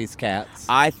box for these cats?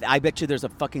 I bet you there's a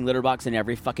fucking litter box in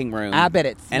every fucking room. I bet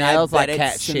it smells like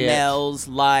cat shit. And I bet it smells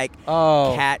like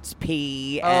cat's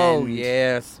pee and...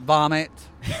 yes. Vomit.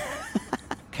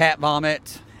 Cat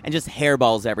vomit. And just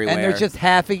hairballs everywhere. And there's just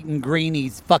half-eaten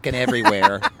greenies fucking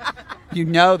everywhere. You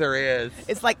know there is.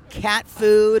 It's like cat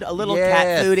food, a little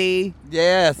cat foodie.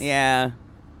 Yes. Yeah.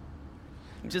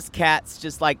 Just cats,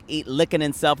 just like licking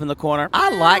himself in the corner. I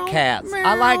like cats. Meow.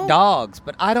 I like dogs,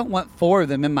 but I don't want 4 of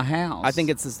them in my house. I think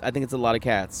it's a lot of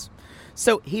cats.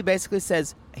 So he basically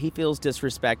says he feels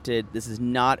disrespected. This is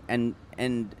not, and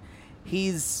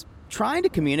he's trying to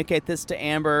communicate this to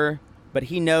Amber, but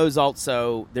he knows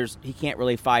also he can't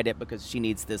really fight it because she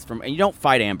needs this from. And you don't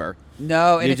fight Amber.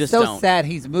 No, and You it's just so don't. sad.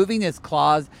 He's moving his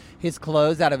clothes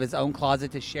out of his own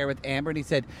closet to share with Amber, and he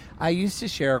said, "I used to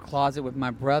share a closet with my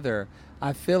brother.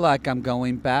 I feel like I'm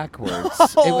going backwards."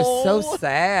 It was so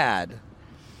sad.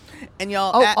 And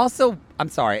y'all. Oh, also, I'm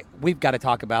sorry. We've got to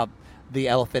talk about the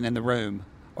elephant in the room.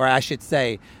 Or I should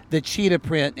say, the cheetah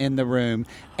print in the room.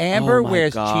 Amber Oh my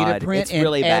wears God. cheetah print It's in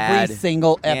really every bad.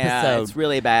 single Yeah, episode. it's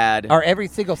really bad. Or every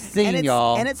single scene,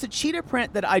 y'all. And it's a cheetah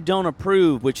print that I don't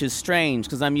approve, which is strange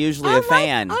because I'm usually a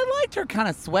fan. I liked her kind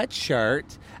of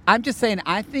sweatshirt. I'm just saying,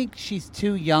 I think she's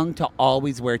too young to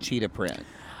always wear cheetah print.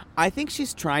 I think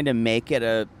she's trying to make it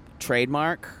a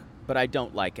trademark, but I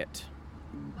don't like it.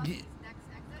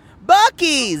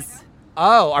 Buc-ee's!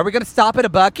 Oh, are we going to stop at a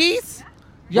Buc-ee's?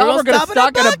 We're Y'all, we're going to stopping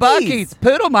stop at at a Buc-ee's. Buc-ee's.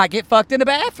 Poodle might get fucked in the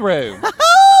bathroom.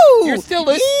 Oh! You're still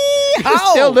loose. You're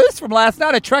Yeehaw! still loose from last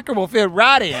night. A trucker will fit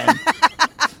right in.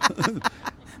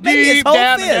 Maybe his Deep whole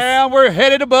down fist. and down, we're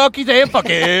headed to Buc-ee's and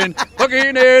fucking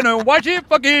in and watch it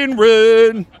fucking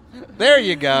run. There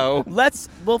you go.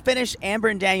 We'll finish Amber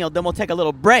and Daniel, then we'll take a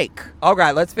little break. All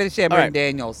right, let's finish Amber All right. and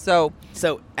Daniel. So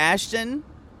So Ashton's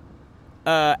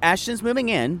moving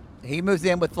in. he moves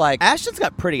in with like, Ashton's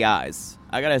got pretty eyes.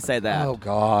 I gotta say that. oh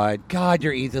God,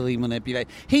 you're easily manipulated.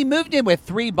 He moved in with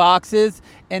 3 boxes,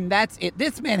 and that's it.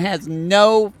 This man has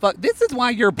no fuck. This is why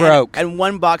you're broke. And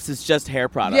one box is just hair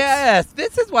products. Yes,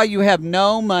 this is why you have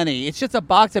no money. It's just a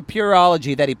box of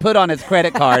Pureology that he put on his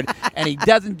credit card, and he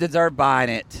doesn't deserve buying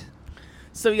it.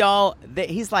 So y'all,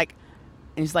 he's like,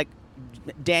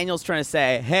 Daniel's trying to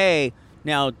say, hey,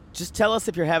 now just tell us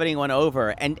if you're having anyone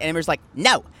over. And Amber's like,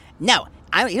 no, he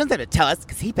doesn't have to tell us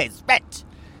because he pays rent.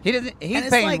 He doesn't. He's And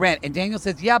it's paying like- rent, and Daniel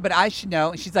says, "Yeah, but I should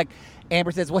know." And she's like, Amber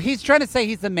says, "Well, he's trying to say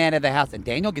he's the man of the house." And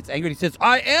Daniel gets angry. And he says,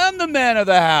 "I am the man of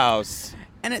the house."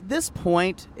 And at this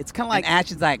point, it's kind of Like like,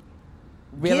 Ashton's like,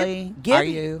 "Really? Are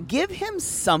you?" Give him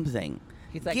something.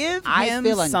 He's like, give I him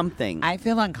feel something. I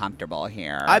feel uncomfortable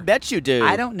here. I bet you do.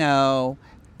 I don't know.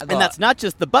 And that's not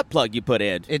just the butt plug you put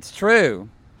in. It's true.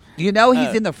 You know he's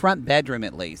Uh, in the front bedroom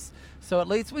at least. So at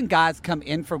least when guys come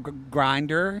in for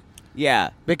Grindr,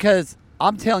 Yeah. because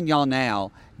I'm telling y'all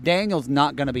now, Daniel's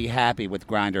not going to be happy with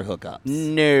Grindr hookups.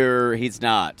 No, he's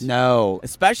not. No.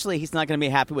 Especially, he's not going to be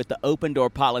happy with the open door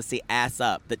policy ass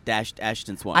up that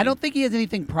Ashton's wanting. I don't think he has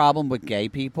anything problem with gay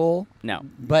people. No.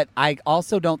 But I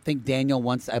also don't think Daniel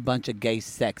wants a bunch of gay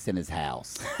sex in his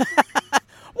house.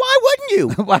 Why wouldn't you?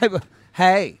 Why?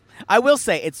 Hey. I will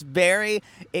say it's a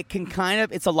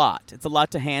lot. It's a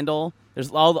lot to handle. There's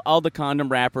all the condom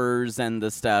wrappers and the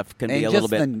stuff can be And a little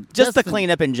just bit. the- Just just the the-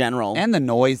 cleanup in general. And the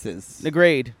noises.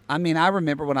 Agreed. I mean, I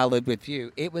remember when I lived with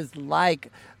you, it was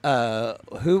like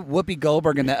Whoopi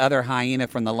Goldberg and the other hyena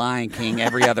from The Lion King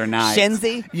every other night.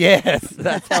 Shenzi? Yes,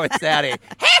 that's how it sounded.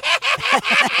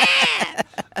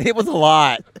 It was a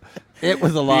lot. It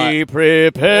was a lot. Be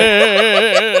prepared.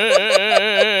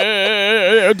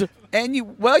 And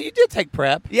you did take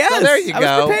prep. Yes, so there you I was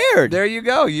go. prepared. There you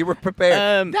go. You were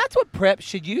prepared. That's what prep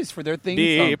should use for their theme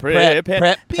Be song. prepared.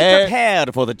 Prep. Be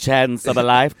prepared for the chance of a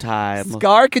lifetime.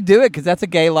 Scar could do it because that's a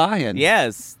gay lion.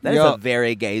 Yes, that is Yo, a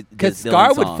very gay. Because villain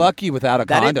Scar would song. fuck you without a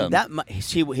condom.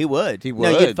 He would. He No,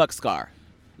 would. you'd fuck Scar.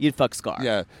 You'd fuck Scar.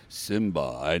 Yeah.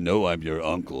 Simba, I know I'm your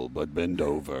uncle, but bend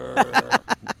over.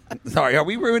 Sorry, are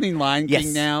we ruining Lion Yes.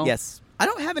 King now? Yes. I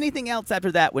don't have anything else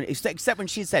after that, except when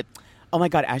she said, "Oh my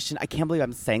God, Ashton, I can't believe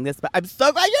I'm saying this, but I'm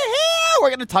so glad you're here. We're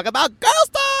going to talk about girl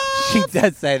stuff." She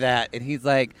does say that, and he's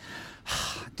like,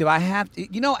 "Do I have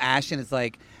to?" You know, Ashton is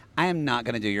like, "I am not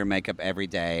going to do your makeup every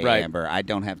day, Right. Amber. I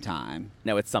don't have time."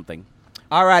 No, it's something.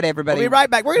 All right, everybody. We'll be right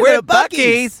back. We're gonna go to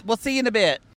Buc-ee's. We'll see you in a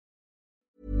bit.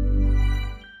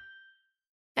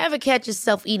 Ever catch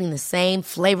yourself eating the same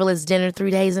flavorless dinner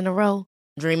 3 days in a row?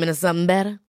 Dreaming of something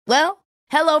better? Well,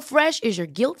 HelloFresh is your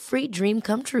guilt-free dream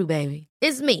come true, baby.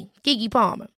 It's me, Keke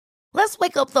Palmer. Let's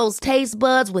wake up those taste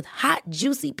buds with hot,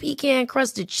 juicy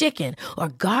pecan-crusted chicken or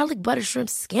garlic butter shrimp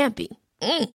scampi.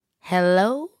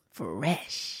 Hello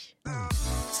Fresh.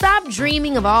 Stop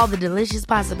dreaming of all the delicious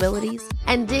possibilities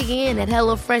and dig in at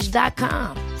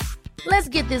HelloFresh.com. Let's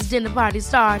get this dinner party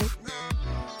started.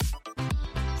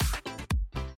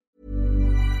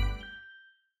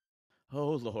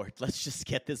 Oh, Lord, let's just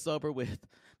get this over with.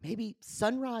 Maybe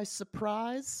sunrise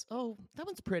surprise. Oh, that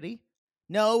one's pretty.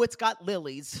 No, it's got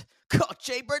lilies. God,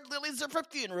 Jaybird lilies are for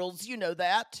funerals, you know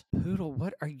that. Poodle,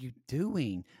 what are you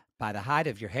doing? By the height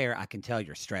of your hair, I can tell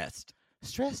you're stressed.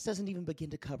 Stress doesn't even begin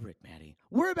to cover it, Maddie.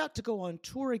 We're about to go on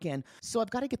tour again, so I've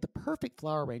got to get the perfect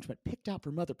flower arrangement picked out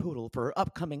for Mother Poodle for her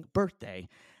upcoming birthday.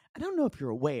 I don't know if you're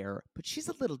aware, but she's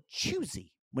a little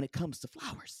choosy when it comes to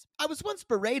flowers. I was once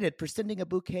berated for sending a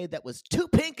bouquet that was too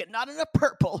pink and not enough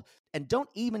purple. And don't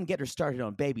even get her started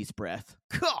on baby's breath.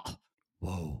 God.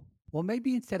 Whoa. Well,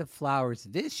 maybe instead of flowers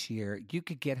this year, you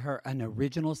could get her an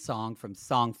original song from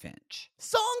Songfinch.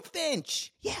 Songfinch!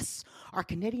 Yes! Our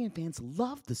Canadian fans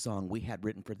loved the song we had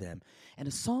written for them. And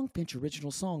a Songfinch original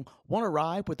song won't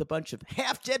arrive with a bunch of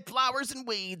half-dead flowers and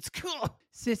weeds.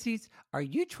 Sissies, are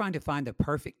you trying to find the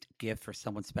perfect gift for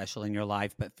someone special in your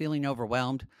life but feeling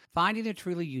overwhelmed? Finding a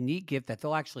truly unique gift that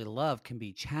they'll actually love can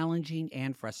be challenging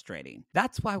and frustrating.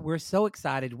 That's why we're so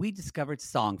excited we discovered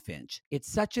Songfinch.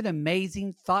 It's such an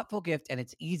amazing, thoughtful gift, and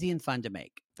it's easy and fun to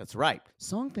make. That's right.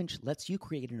 Songfinch lets you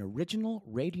create an original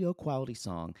radio-quality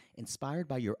song inspired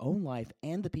by your own life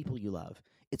and the people you love.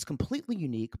 It's completely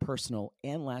unique, personal,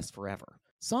 and lasts forever.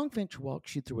 Songfinch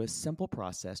walks you through a simple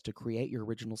process to create your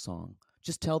original song.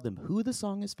 Just tell them who the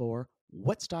song is for,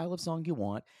 what style of song you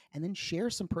want, and then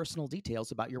share some personal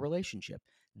details about your relationship.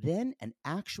 Then an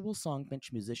actual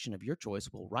Songfinch musician of your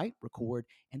choice will write, record,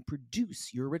 and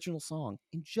produce your original song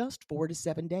in just 4 to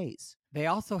 7 days. They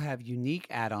also have unique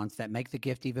add-ons that make the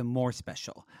gift even more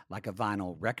special, like a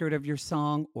vinyl record of your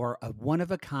song or a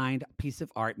one-of-a-kind piece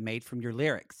of art made from your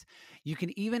lyrics. You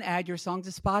can even add your song to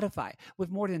Spotify.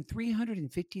 With more than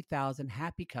 350,000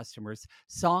 happy customers,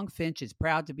 Songfinch is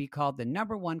proud to be called the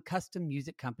 #1 custom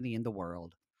music company in the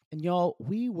world. And y'all,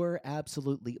 we were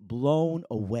absolutely blown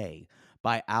away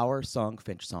by our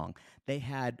Songfinch song. They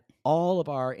had all of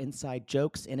our inside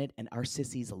jokes in it, and our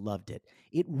sissies loved it.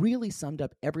 It really summed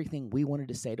up everything we wanted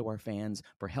to say to our fans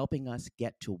for helping us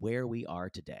get to where we are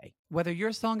today. Whether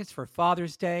your song is for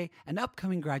Father's Day, an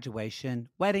upcoming graduation,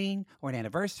 wedding, or an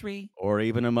anniversary, Or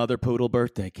even a Mother Poodle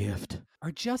birthday gift.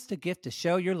 or just a gift to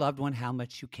show your loved one how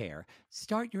much you care,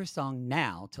 start your song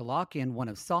now to lock in one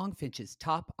of Songfinch's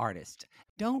top artists.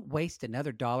 Don't waste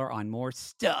another dollar on more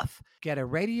stuff. Get a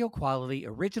radio-quality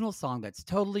original song that's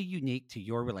totally unique to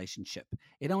your relationship.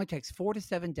 It only takes 4 to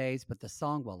 7 days, but the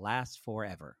song will last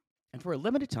forever. And for a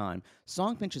limited time,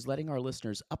 Songfinch is letting our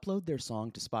listeners upload their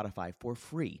song to Spotify for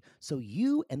free, so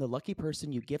you and the lucky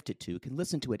person you gift it to can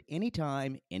listen to it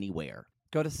anytime, anywhere.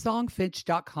 Go to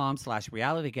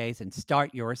songfinch.com/realitygaze and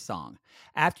start your song.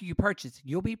 After you purchase,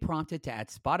 you'll be prompted to add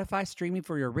Spotify streaming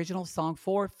for your original song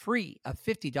for free, a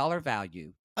 $50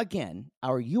 value. Again,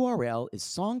 our URL is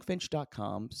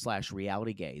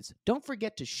songfinch.com/realitygaze. Don't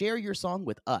forget to share your song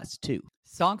with us, too.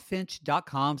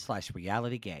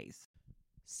 Songfinch.com/realitygaze.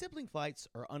 Sibling fights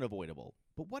are unavoidable,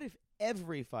 but what if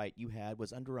every fight you had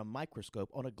was under a microscope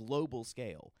on a global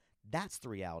scale? That's the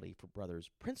reality for brothers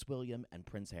Prince William and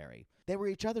Prince Harry. They were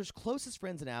each other's closest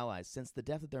friends and allies since the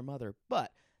death of their mother,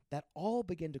 but that all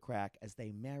began to crack as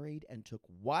they married and took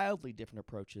wildly different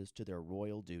approaches to their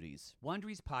royal duties.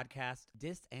 Wondery's podcast,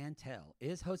 Dis and Tell,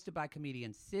 is hosted by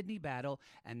comedians Sydney Battle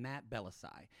and Matt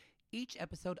Belisai. Each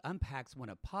episode unpacks one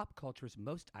of pop culture's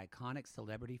most iconic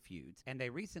celebrity feuds, and they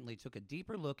recently took a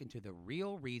deeper look into the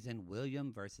real reason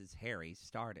William versus Harry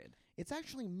started. It's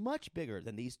actually much bigger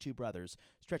than these two brothers,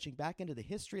 stretching back into the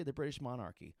history of the British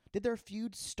monarchy. Did their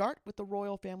feud start with the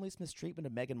royal family's mistreatment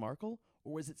of Meghan Markle,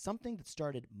 or was it something that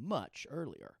started much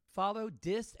earlier? Follow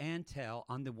Dis and Tell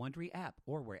on the Wondery app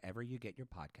or wherever you get your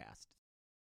podcasts.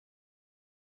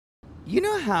 You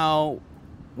know how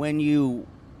when you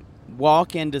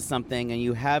walk into something and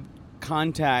you have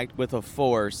contact with a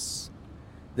force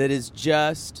that is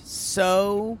just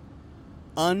so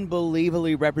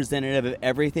unbelievably representative of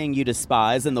everything you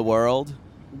despise in the world?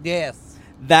 Yes.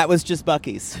 That was just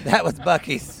Buc-ee's. That was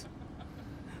Buc-ee's.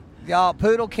 Y'all,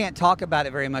 Poodle can't talk about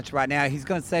it very much right now. He's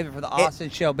going to save it for the Austin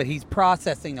show, but he's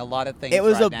processing a lot of things. It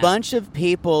was right a now. bunch of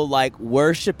people like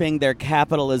worshiping their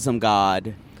capitalism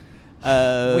god.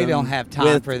 We don't have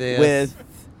time for this.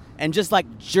 And just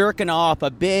like jerking off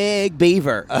a big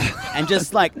beaver and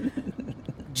just like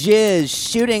jizz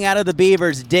shooting out of the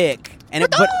beaver's dick. And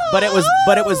but it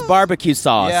was barbecue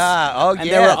sauce. Yeah. Oh, yeah. And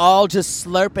they were all just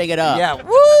slurping it up. Yeah.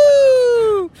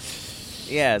 Woo!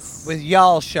 Yes. With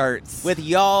y'all shirts. With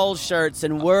y'all shirts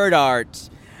and word art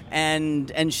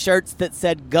and shirts that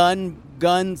said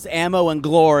guns, ammo, and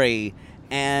glory.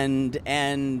 And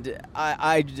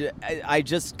I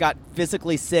just got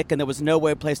physically sick, and there was no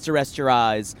way place to rest your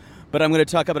eyes. But I'm going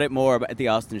to talk about it more at the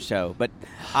Austin show. But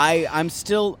I'm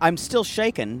still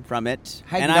shaken from it,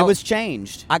 Hey, and you I know- was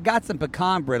changed. I got some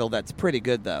pecan brittle that's pretty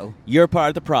good, though. You're part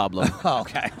of the problem. Oh,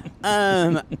 okay.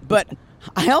 But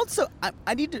I also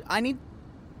I'm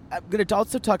going to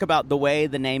also talk about the way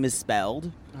the name is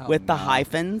spelled with the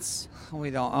hyphens. We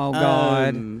don't. Oh,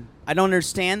 God. I don't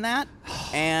understand that,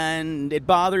 and it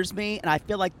bothers me. And I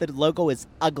feel like the logo is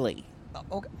ugly.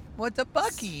 Okay. Well, it's a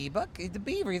Bucky. Bucky, the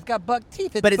beaver. He's got buck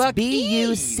teeth. It's But it's Bucky.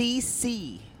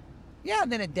 BUCC. Yeah,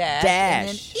 and then a dash. Dash.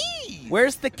 And then E.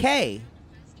 Where's the K?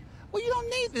 Well, you don't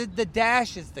need the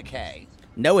dash is the K.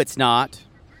 No, it's not.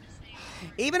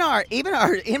 Even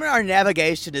our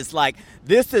navigation is like,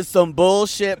 this is some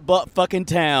bullshit butt fucking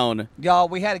town. Y'all,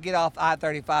 we had to get off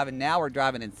I-35, and now we're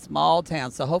driving in small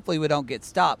towns, so hopefully we don't get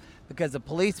stopped because the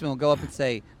policeman will go up and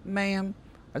say, "Ma'am,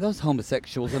 are those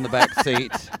homosexuals in the back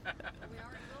seat?"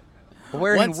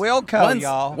 We're in Wilco,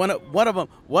 y'all.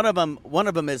 One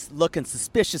of them is looking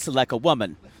suspiciously like a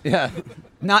woman. Yeah,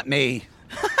 not me.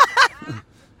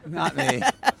 Not me.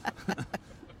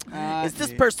 Is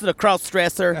this person a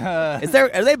cross-dresser?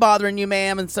 Are they bothering you,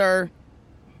 ma'am and sir?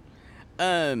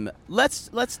 Let's.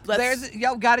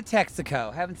 Y'all got a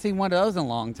Texaco. Haven't seen one of those in a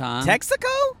long time.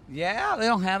 Texaco? Yeah, they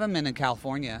don't have them in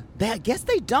California. I guess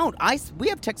they don't. We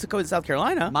have Texaco in South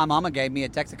Carolina. My mama gave me a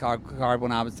Texaco card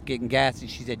when I was getting gas, and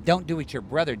she said, "Don't do what your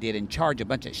brother did and charge a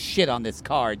bunch of shit on this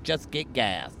card. Just get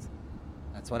gas."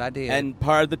 That's what I did. And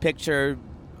part of the picture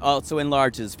also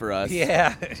enlarges for us.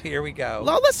 yeah, here we go.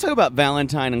 Well, let's talk about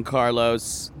Valentine and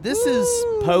Carlos. This is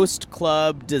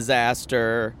post-club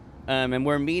disaster, and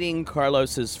we're meeting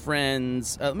Carlos's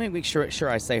friends. Let me make sure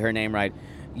I say her name right.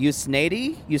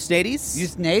 Eusnades,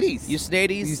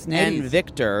 and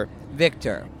Victor.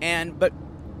 But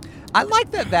I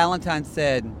like that Valentine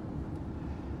said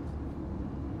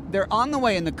they're on the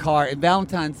way in the car, and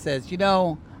Valentine says,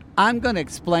 I'm going to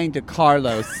explain to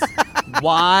Carlos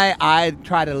why I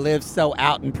try to live so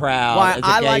out and proud. Why as a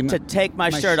I gay like to take my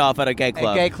shirt off at a gay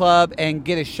club. A gay club and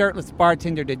get a shirtless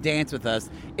bartender to dance with us.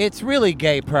 It's really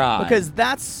gay pride. Because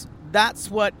that's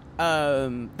what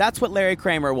Larry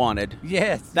Kramer wanted.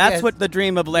 Yes. That's what the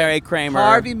dream of Larry Kramer.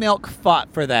 Harvey Milk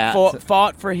fought for that.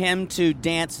 Fought for him to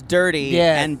dance dirty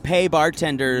and pay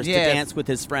bartenders to dance with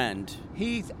his friend.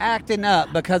 He's acting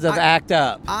up because of Act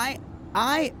Up.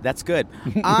 That's good.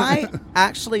 I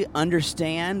actually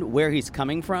understand where he's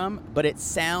coming from, but it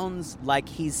sounds like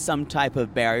he's some type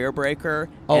of barrier breaker,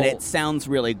 and it sounds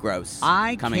really gross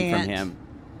coming from him.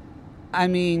 I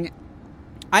mean,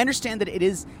 I understand that it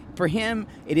is, for him,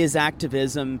 it is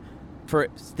activism.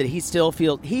 That he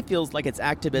feels like it's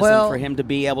activism for him to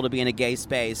be able to be in a gay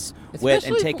space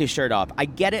and take his shirt off. I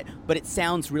get it, but it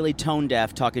sounds really tone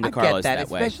deaf talking to Carlos that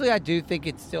way. Especially, I do think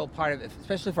it's still part of it,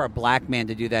 especially for a black man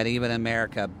to do that, even in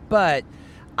America. But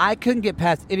I couldn't get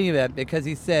past any of that because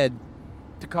he said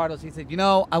to Carlos, he said,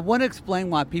 I want to explain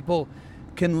why people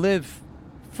can live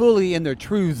fully in their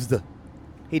truths.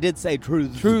 He did say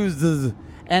truths. Truths.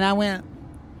 And I went,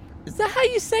 is that how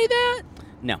you say that?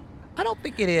 No. I don't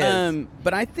think it is.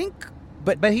 But I think,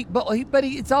 but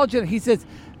it's all general. He says,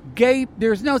 gay.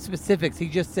 There's no specifics. He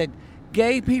just said,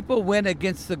 gay people went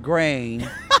against the grain,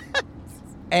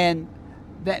 and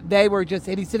that they were just.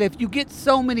 And he said, if you get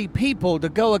so many people to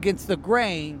go against the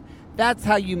grain, that's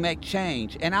how you make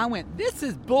change. And I went, this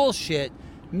is bullshit.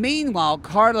 Meanwhile,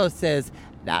 Carlos says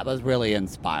that was really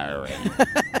inspiring,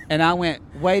 and I went,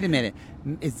 wait a minute.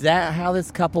 Is that how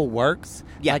this couple works?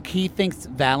 Yeah. Like he thinks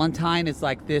Valentine is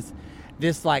like this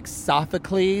like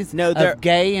Sophocles of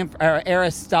gay or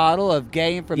Aristotle of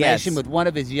gay information Yes. with one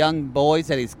of his young boys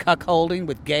that he's cuckolding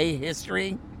with gay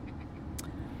history.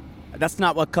 That's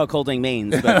not what cuckolding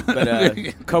means, but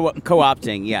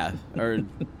co-opting, yeah,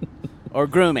 or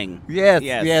grooming.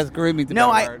 Yes, grooming.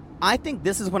 I think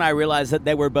this is when I realized that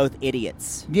they were both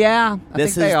idiots. Yeah, I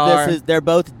think they are. They're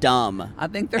both dumb. I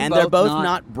think they're and both they're both not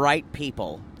not bright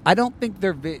people. I don't think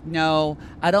they're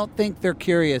I don't think they're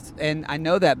curious, and I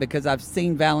know that because I've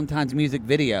seen Valentine's music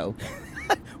video.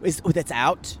 That's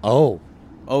out? Oh,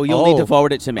 you'll need to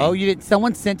forward it to me. Oh, you did.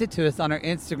 Someone sent it to us on our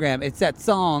Instagram. It's that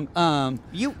song.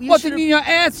 You what's in your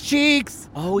ass cheeks?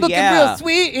 Oh, looking yeah. real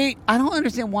sweet. I don't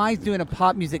understand why he's doing a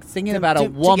pop music singing about a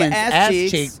woman's ass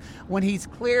cheeks when he's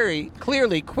clearly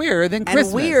queerer than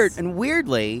Christmas. And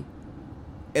weirdly,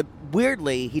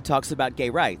 he talks about gay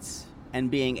rights and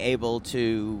being able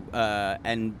to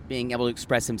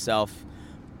express himself,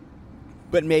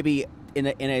 but maybe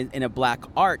in a black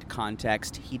art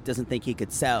context, he doesn't think he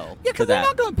could sell. Yeah, because they're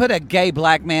not going to put a gay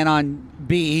black man on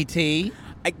BET.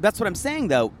 That's what I'm saying,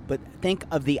 though. But think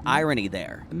of the irony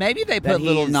there. Maybe they That put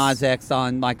little he's- Nas X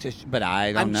on, like, but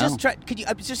I don't I'm know. just trying. Could you?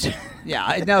 I'm just.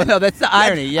 Yeah, no, that's the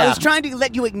irony. Yeah, I was trying to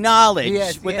let you acknowledge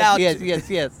Yes, without.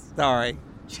 yes. Sorry,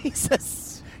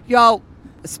 Jesus. y'all.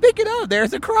 Speaking of,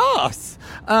 there's a cross.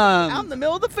 Out in the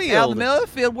middle of the field. Out in the middle of the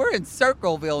field. We're in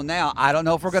Circleville now. I don't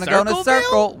know if we're going to go in a Circleville?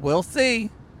 circle. We'll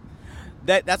see.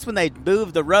 That's when they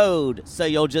move the road, so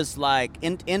you'll just like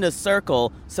in a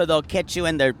circle, so they'll catch you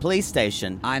in their police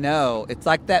station. I know. It's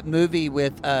like that movie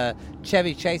with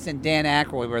Chevy Chase and Dan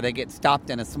Aykroyd where they get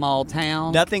stopped in a small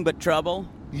town. Nothing but trouble.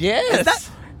 Yes.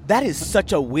 That is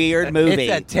such a weird movie.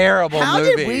 It's a terrible How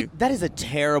movie. did we? That is a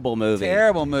terrible movie.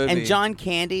 Terrible movie. And John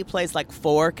Candy plays like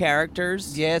 4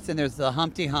 characters. Yes, and there's the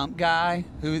Humpty Hump guy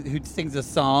who sings a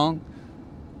song.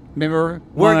 Remember?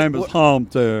 We're- My name is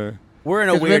Humpty. We're in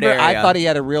a 'Cause weird remember, area. I thought he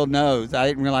had a real nose. I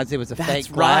didn't realize it was a That's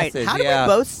fake right. glasses. How did yeah.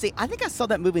 we both see? I think I saw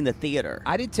that movie in the theater.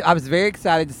 I did too. I was very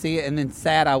excited to see it, and then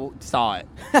sad I saw it.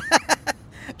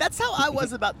 That's how I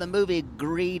was about the movie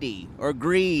Greedy or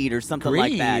Greed or something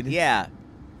like that. Greed? Yeah.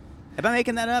 Am I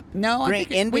making that up? No, I Great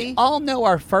think Envy? we all know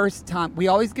our first time. We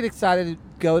always get excited to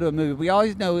go to a movie. We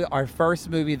always know our first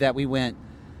movie that we went,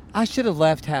 I should have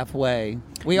left halfway.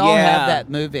 We all Yeah. have that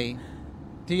movie.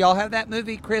 Do y'all have that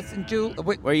movie, Chris and Jewel?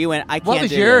 Where you went? I can't. What was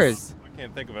do yours? I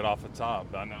can't think of it off the top,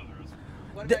 but I know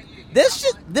there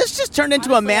was. This just turned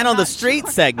into a Honestly, man I'm on the not street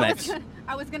sure. segment.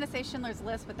 I was gonna say Schindler's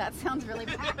List, but that sounds really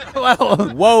bad. Well,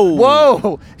 Whoa.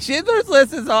 whoa! Schindler's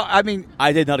List is all. I mean,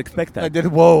 I did not expect that. I did.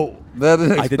 Whoa!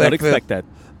 I did not expect that.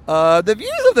 The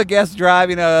views of the guests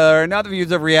driving are not the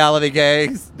views of reality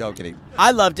gangs. No kidding.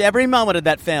 I loved every moment of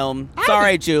that film.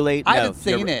 Sorry, Julie. I No, haven't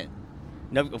seen you're- it.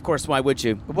 No, of course. Why would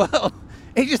you? Well,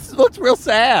 it just looks real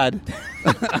sad.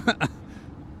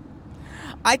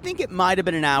 I think it might have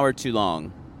been an hour too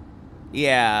long.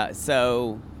 Yeah.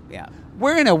 So yeah,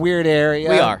 We're in a weird area.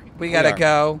 We are. We We gotta are.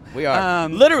 go. we are.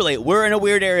 Um, Literally, we're in a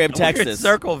weird area of we're in Texas.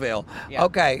 Circleville. Yeah.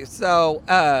 Okay, so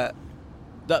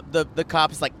The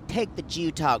cop is like, take the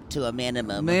Jew talk to a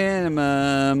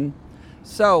minimum.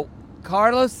 So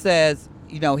Carlos says,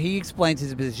 he explains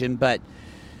his position, but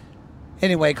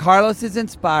anyway, Carlos is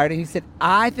inspired, and he said,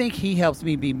 I think he helps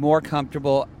me be more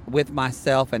comfortable with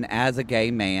myself and as a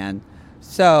gay man.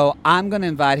 So I'm going to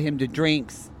invite him to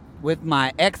drinks with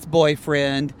my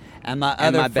ex-boyfriend and my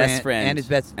And other my best friend. and his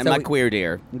best And so my we- queer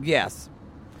dear. Yes.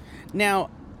 Now,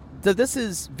 so this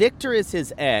is Victor is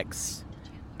his ex,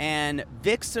 and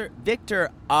Victor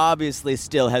obviously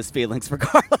still has feelings for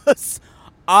Carlos.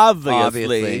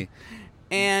 Obviously.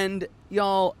 And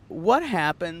y'all, what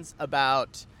happens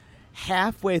about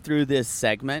halfway through this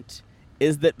segment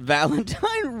is that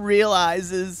Valentine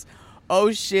realizes,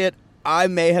 oh shit, I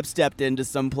may have stepped into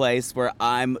some place where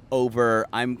I'm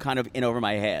kind of in over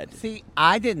my head. See,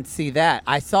 I didn't see that.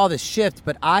 I saw the shift,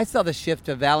 but I saw the shift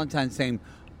of Valentine saying,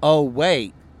 "Oh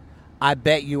wait, I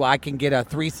bet you I can get a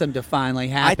threesome to finally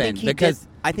happen."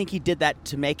 I think he did that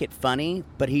to make it funny,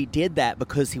 but he did that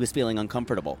because he was feeling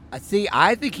uncomfortable. I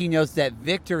think he knows that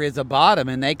Victor is a bottom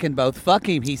and they can both fuck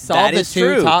him. He That solved the is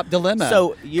true. top dilemma.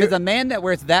 So because a man that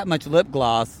wears that much lip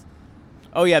gloss,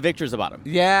 Oh yeah, Victor's a bottom.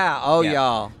 yeah, Yeah.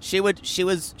 y'all, She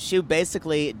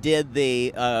basically did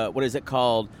the what is it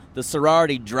called? The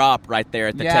sorority drop right there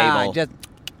at the yeah, table. just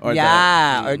Or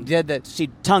or did the She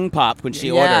tongue popped when she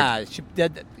yeah, ordered. she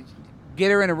did. Get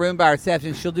her in a room by herself,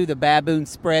 and she'll do the baboon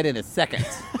spread in a second.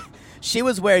 She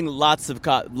was wearing lots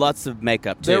of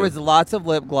makeup too. There was lots of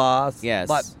lip gloss. Yes.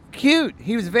 But cute.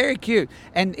 He was very cute.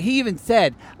 And he even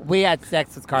said, we had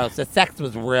sex with Carlos. The sex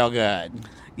was real good.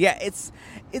 Yeah, it's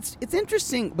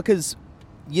interesting because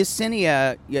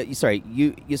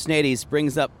Yusnades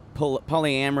brings up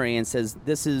polyamory and says,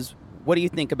 "This is what do you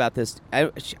think about this? I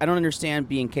don't understand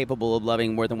being capable of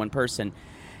loving more than one person."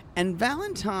 And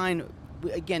Valentine,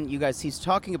 again, you guys, he's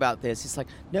talking about this. He's like,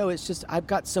 "No, it's just I've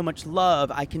got so much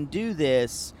love, I can do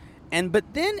this."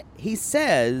 But then he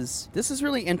says, "This is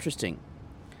really interesting."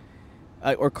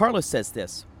 Or Carlos says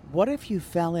this: "What if you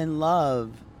fell in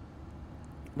love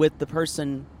with the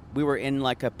person we were in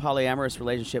like a polyamorous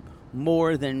relationship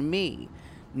more than me?"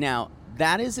 Now,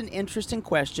 that is an interesting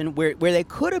question where they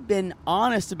could have been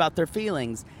honest about their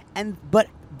feelings, but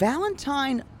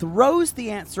Valentine throws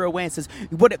the answer away and says,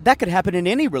 "What that could happen in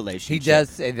any relationship." He does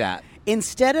say that.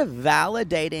 Instead of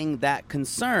validating that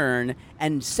concern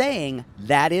and saying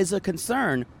that is a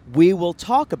concern, we will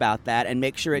talk about that and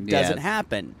make sure it doesn't Yes.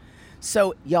 happen.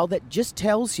 So, y'all, that just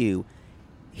tells you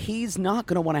he's not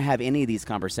going to want to have any of these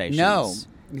conversations. No, he's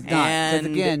not. Because, And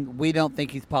again, we don't think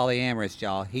he's polyamorous,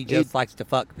 y'all. He just likes to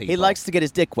fuck people. he likes to get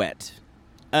his dick wet.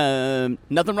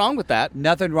 Nothing wrong with that.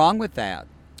 Nothing wrong with that.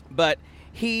 But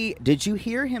Did you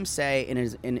hear him say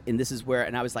in this is where,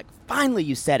 and I was like, finally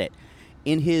you said it.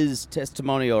 In his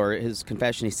testimonial or his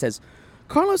confession, he says,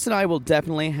 Carlos and I will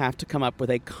definitely have to come up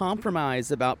with a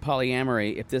compromise about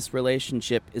polyamory if this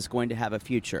relationship is going to have a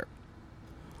future.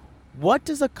 What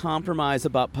does a compromise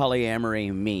about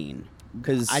polyamory mean?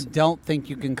 Because I don't think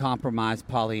you can compromise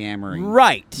polyamory.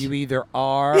 Right. You either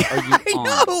are or you aren't.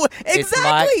 I know, exactly. It's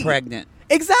like pregnant.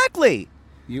 Exactly.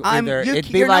 You I'm- either you-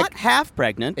 it'd be you're like not half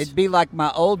pregnant. It'd be like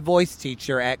my old voice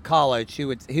teacher at college who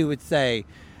would say,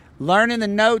 learning the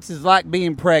notes is like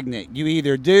being pregnant. You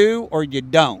either do or you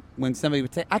don't. When somebody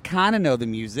would say, I kind of know the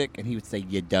music, and he would say,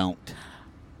 you don't.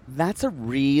 That's a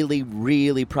really,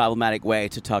 really problematic way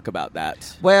to talk about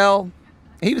that. Well,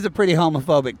 he was a pretty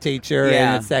homophobic teacher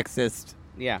Yeah. and a sexist.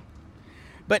 Yeah.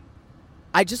 But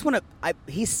I just want to...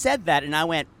 he said that, and I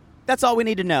went, that's all we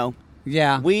need to know.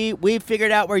 Yeah. We've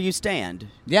figured out where you stand.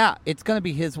 Yeah, it's going to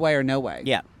be his way or no way.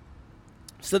 Yeah.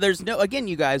 So there's no... Again,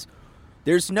 you guys,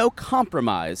 there's no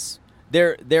compromise.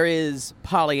 There is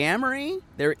polyamory.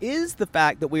 There is the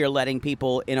fact that we are letting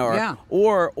people in our... Yeah.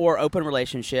 Or open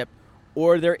relationship,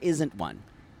 or there isn't one.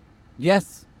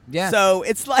 Yes. Yes. So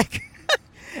it's like...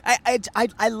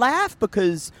 I laugh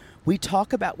because we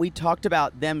talked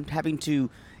about them having to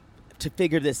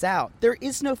figure this out. There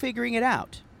is no figuring it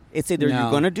out. It's either No.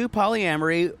 you're going to do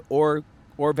polyamory or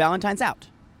Valentine's out.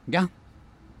 Yeah.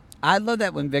 I love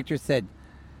that when Victor said,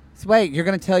 so wait, you're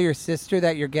going to tell your sister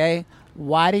that you're gay?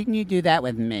 Why didn't you do that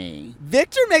with me?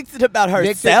 Victor makes it about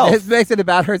herself. Victor makes it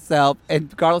about herself.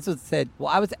 And Carlos said, well,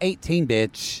 I was 18,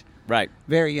 bitch. Right.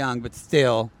 Very young, but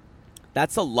still.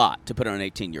 That's a lot to put on an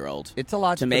 18-year-old. It's a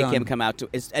lot to make put him on. come out to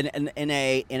in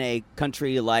a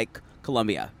country like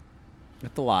Colombia.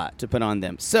 It's a lot. To put on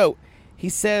them. So he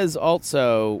says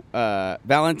also,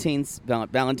 Valentine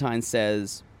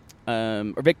says,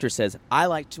 or Victor says,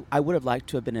 I would have liked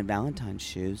to have been in Valentine's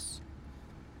shoes.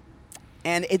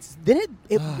 And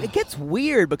it gets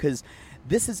weird because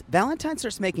Valentine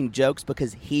starts making jokes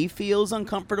because he feels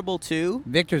uncomfortable too.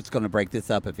 Victor's going to break this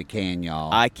up if he can,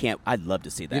 y'all. I'd love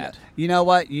to see that. You know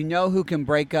what? You know who can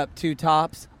break up two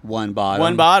tops? One bottom.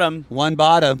 One bottom. One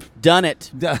bottom. Done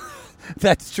it.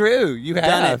 That's true. You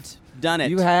have. Done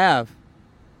it. You have.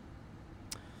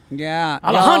 Yeah.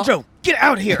 Alejandro, get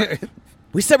out here.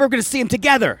 We said we were going to see him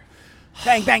together.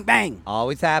 Bang, bang, bang.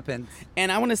 Always happens.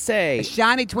 And I want to say... A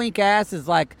shiny twink ass is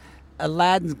like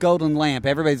Aladdin's golden lamp.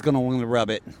 Everybody's going to want to rub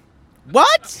it.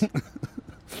 What?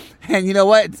 And you know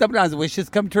what? Sometimes wishes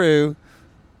come true.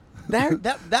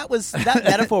 That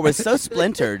metaphor was so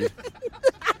splintered.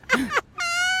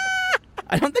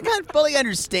 I don't think I fully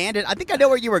understand it. I think I know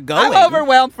where you were going. I'm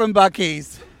overwhelmed from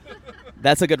Buc-ee's.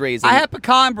 That's a good reason. I have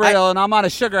pecan brittle and I'm on a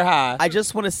sugar high. I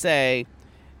just want to say,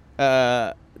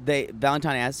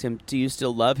 Valentine asked him, "Do you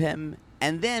still love him?"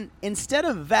 And then instead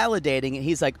of validating it,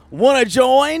 he's like, "Want to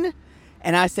join?"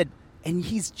 And I said, and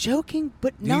he's joking,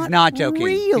 but He's not joking.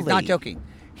 Really. He's not joking.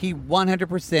 He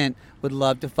 100% would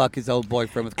love to fuck his old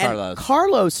boyfriend with Carlos. And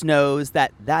Carlos knows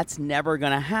that that's never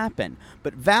going to happen.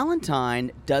 But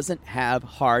Valentine doesn't have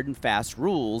hard and fast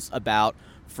rules about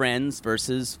friends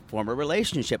versus former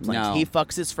relationships. Like, No. he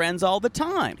fucks his friends all the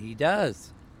time. He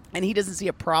does. And he doesn't see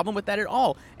a problem with that at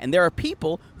all. And there are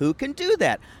people who can do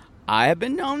that. I have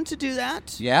been known to do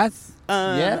that. Yes.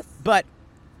 Yes. But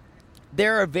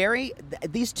there are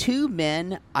these two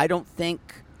men, I don't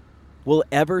think, will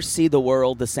ever see the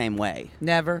world the same way.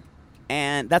 Never.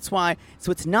 And that's why,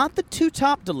 so it's not the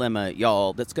two-top dilemma,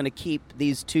 y'all, that's going to keep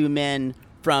these two men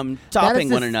from topping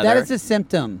one another. That is a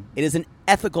symptom. It is an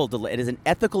ethical It is an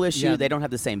ethical issue. Yeah. They don't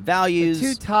have the same values.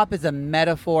 The two-top is a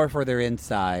metaphor for their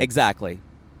inside. Exactly.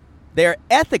 They're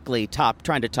ethically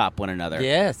trying to top one another.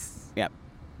 Yes. Yep.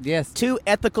 Yes. Two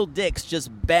ethical dicks just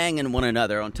banging one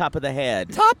another on top of the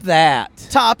head. Top that.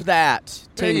 Top that.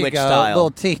 There Teen you Witch go. style.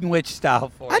 Little Teen Witch style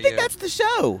for I you. think that's the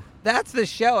show. That's the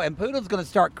show, and Poodle's going to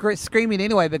start screaming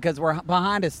anyway because we're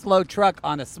behind a slow truck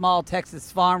on a small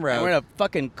Texas farm road. And we're in a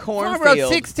fucking Farm cornfield.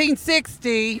 Road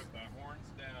 1660. The horns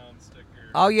down sticker.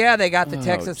 Oh, yeah, they got the Oh,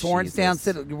 Texas horns down.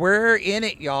 Jesus. We're in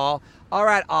it, y'all. All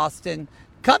right, Austin.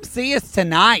 Come see us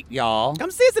tonight, y'all.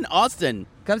 Come see us in Austin.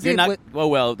 Come see You're us not, with-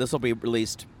 well, this will be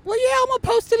released. Well, yeah, I'm going to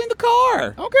post it in the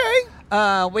car.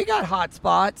 Okay. We got hot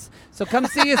spots. So come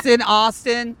see us in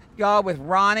Austin, y'all, with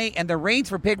Ronnie. And the rings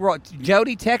for Pig Roll.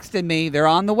 Jody texted me. They're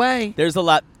on the way. There's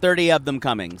 30 of them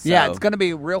coming. So. Yeah, it's going to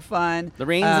be real fun. The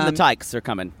rings and the tykes are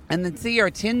coming. And then see our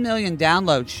 10 million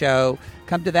download show.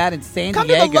 Come to that in San Come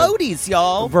Diego. to the Lodies,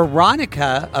 y'all.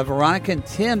 Veronica and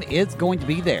Tim is going to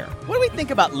be there. What do we think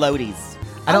about Lodies?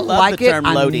 I don't love like the it. term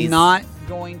I'm Lodies. not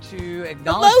going to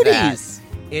acknowledge that. Lodies.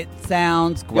 It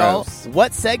sounds Y'all, gross.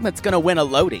 what segment's going to win a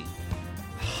Lodi?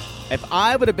 If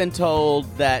I would have been told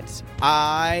that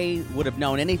I would have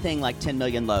known anything like 10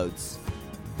 million loads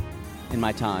in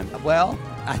my time. Well,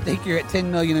 I think you're at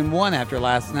 10,000,001 after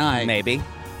last night. Maybe.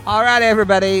 All right,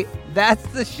 everybody. That's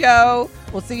the show.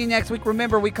 We'll see you next week.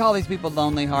 Remember, we call these people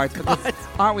lonely hearts because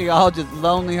aren't we all just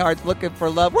lonely hearts looking for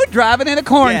love? We're driving in a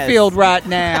cornfield right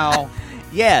now.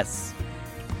 Yes.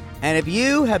 And if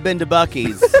you have been to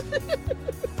Buc-ee's,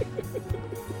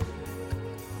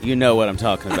 you know what I'm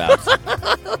talking about.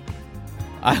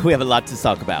 We have a lot to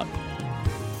talk about.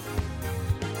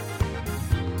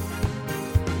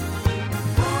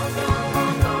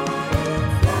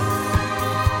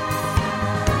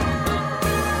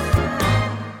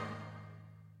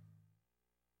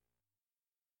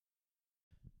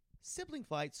 Sibling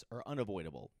fights are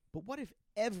unavoidable, but what if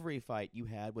every fight you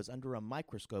had was under a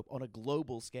microscope on a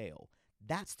global scale?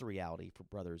 That's the reality for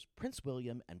brothers Prince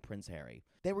William and Prince Harry.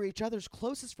 They were each other's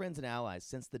closest friends and allies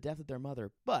since the death of their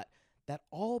mother, but that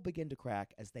all began to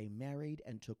crack as they married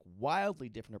and took wildly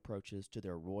different approaches to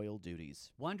their royal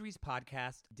duties. Wondery's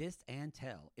podcast, Dis and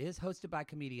Tell, is hosted by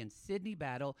comedians Sydney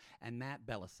Battle and Matt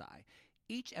Bellassai.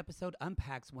 Each episode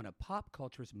unpacks one of pop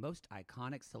culture's most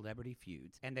iconic celebrity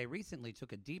feuds, and they recently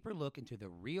took a deeper look into the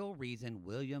real reason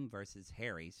William versus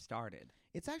Harry started.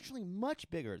 It's actually much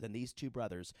bigger than these two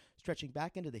brothers, stretching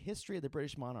back into the history of the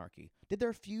British monarchy. Did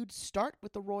their feud start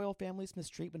with the royal family's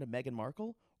mistreatment of Meghan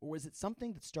Markle, or was it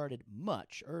something that started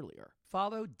much earlier?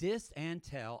 Follow Dis and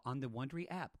Tell on the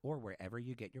Wondery app or wherever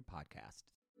you get your podcasts.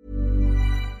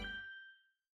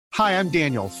 Hi, I'm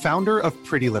Daniel, founder of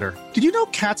Pretty Litter. Did you know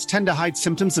cats tend to hide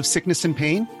symptoms of sickness and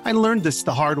pain? I learned this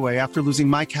the hard way after losing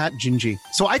my cat, Gingy.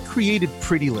 So I created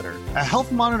Pretty Litter, a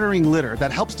health monitoring litter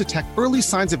that helps detect early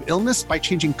signs of illness by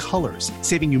changing colors,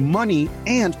 saving you money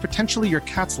and potentially your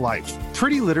cat's life.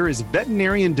 Pretty Litter is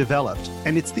veterinarian developed,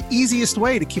 and it's the easiest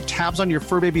way to keep tabs on your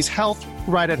fur baby's health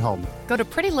right at home. Go to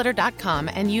prettylitter.com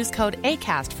and use code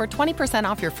ACAST for 20%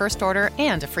 off your first order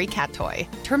and a free cat toy.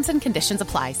 Terms and conditions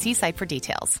apply. See site for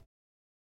details.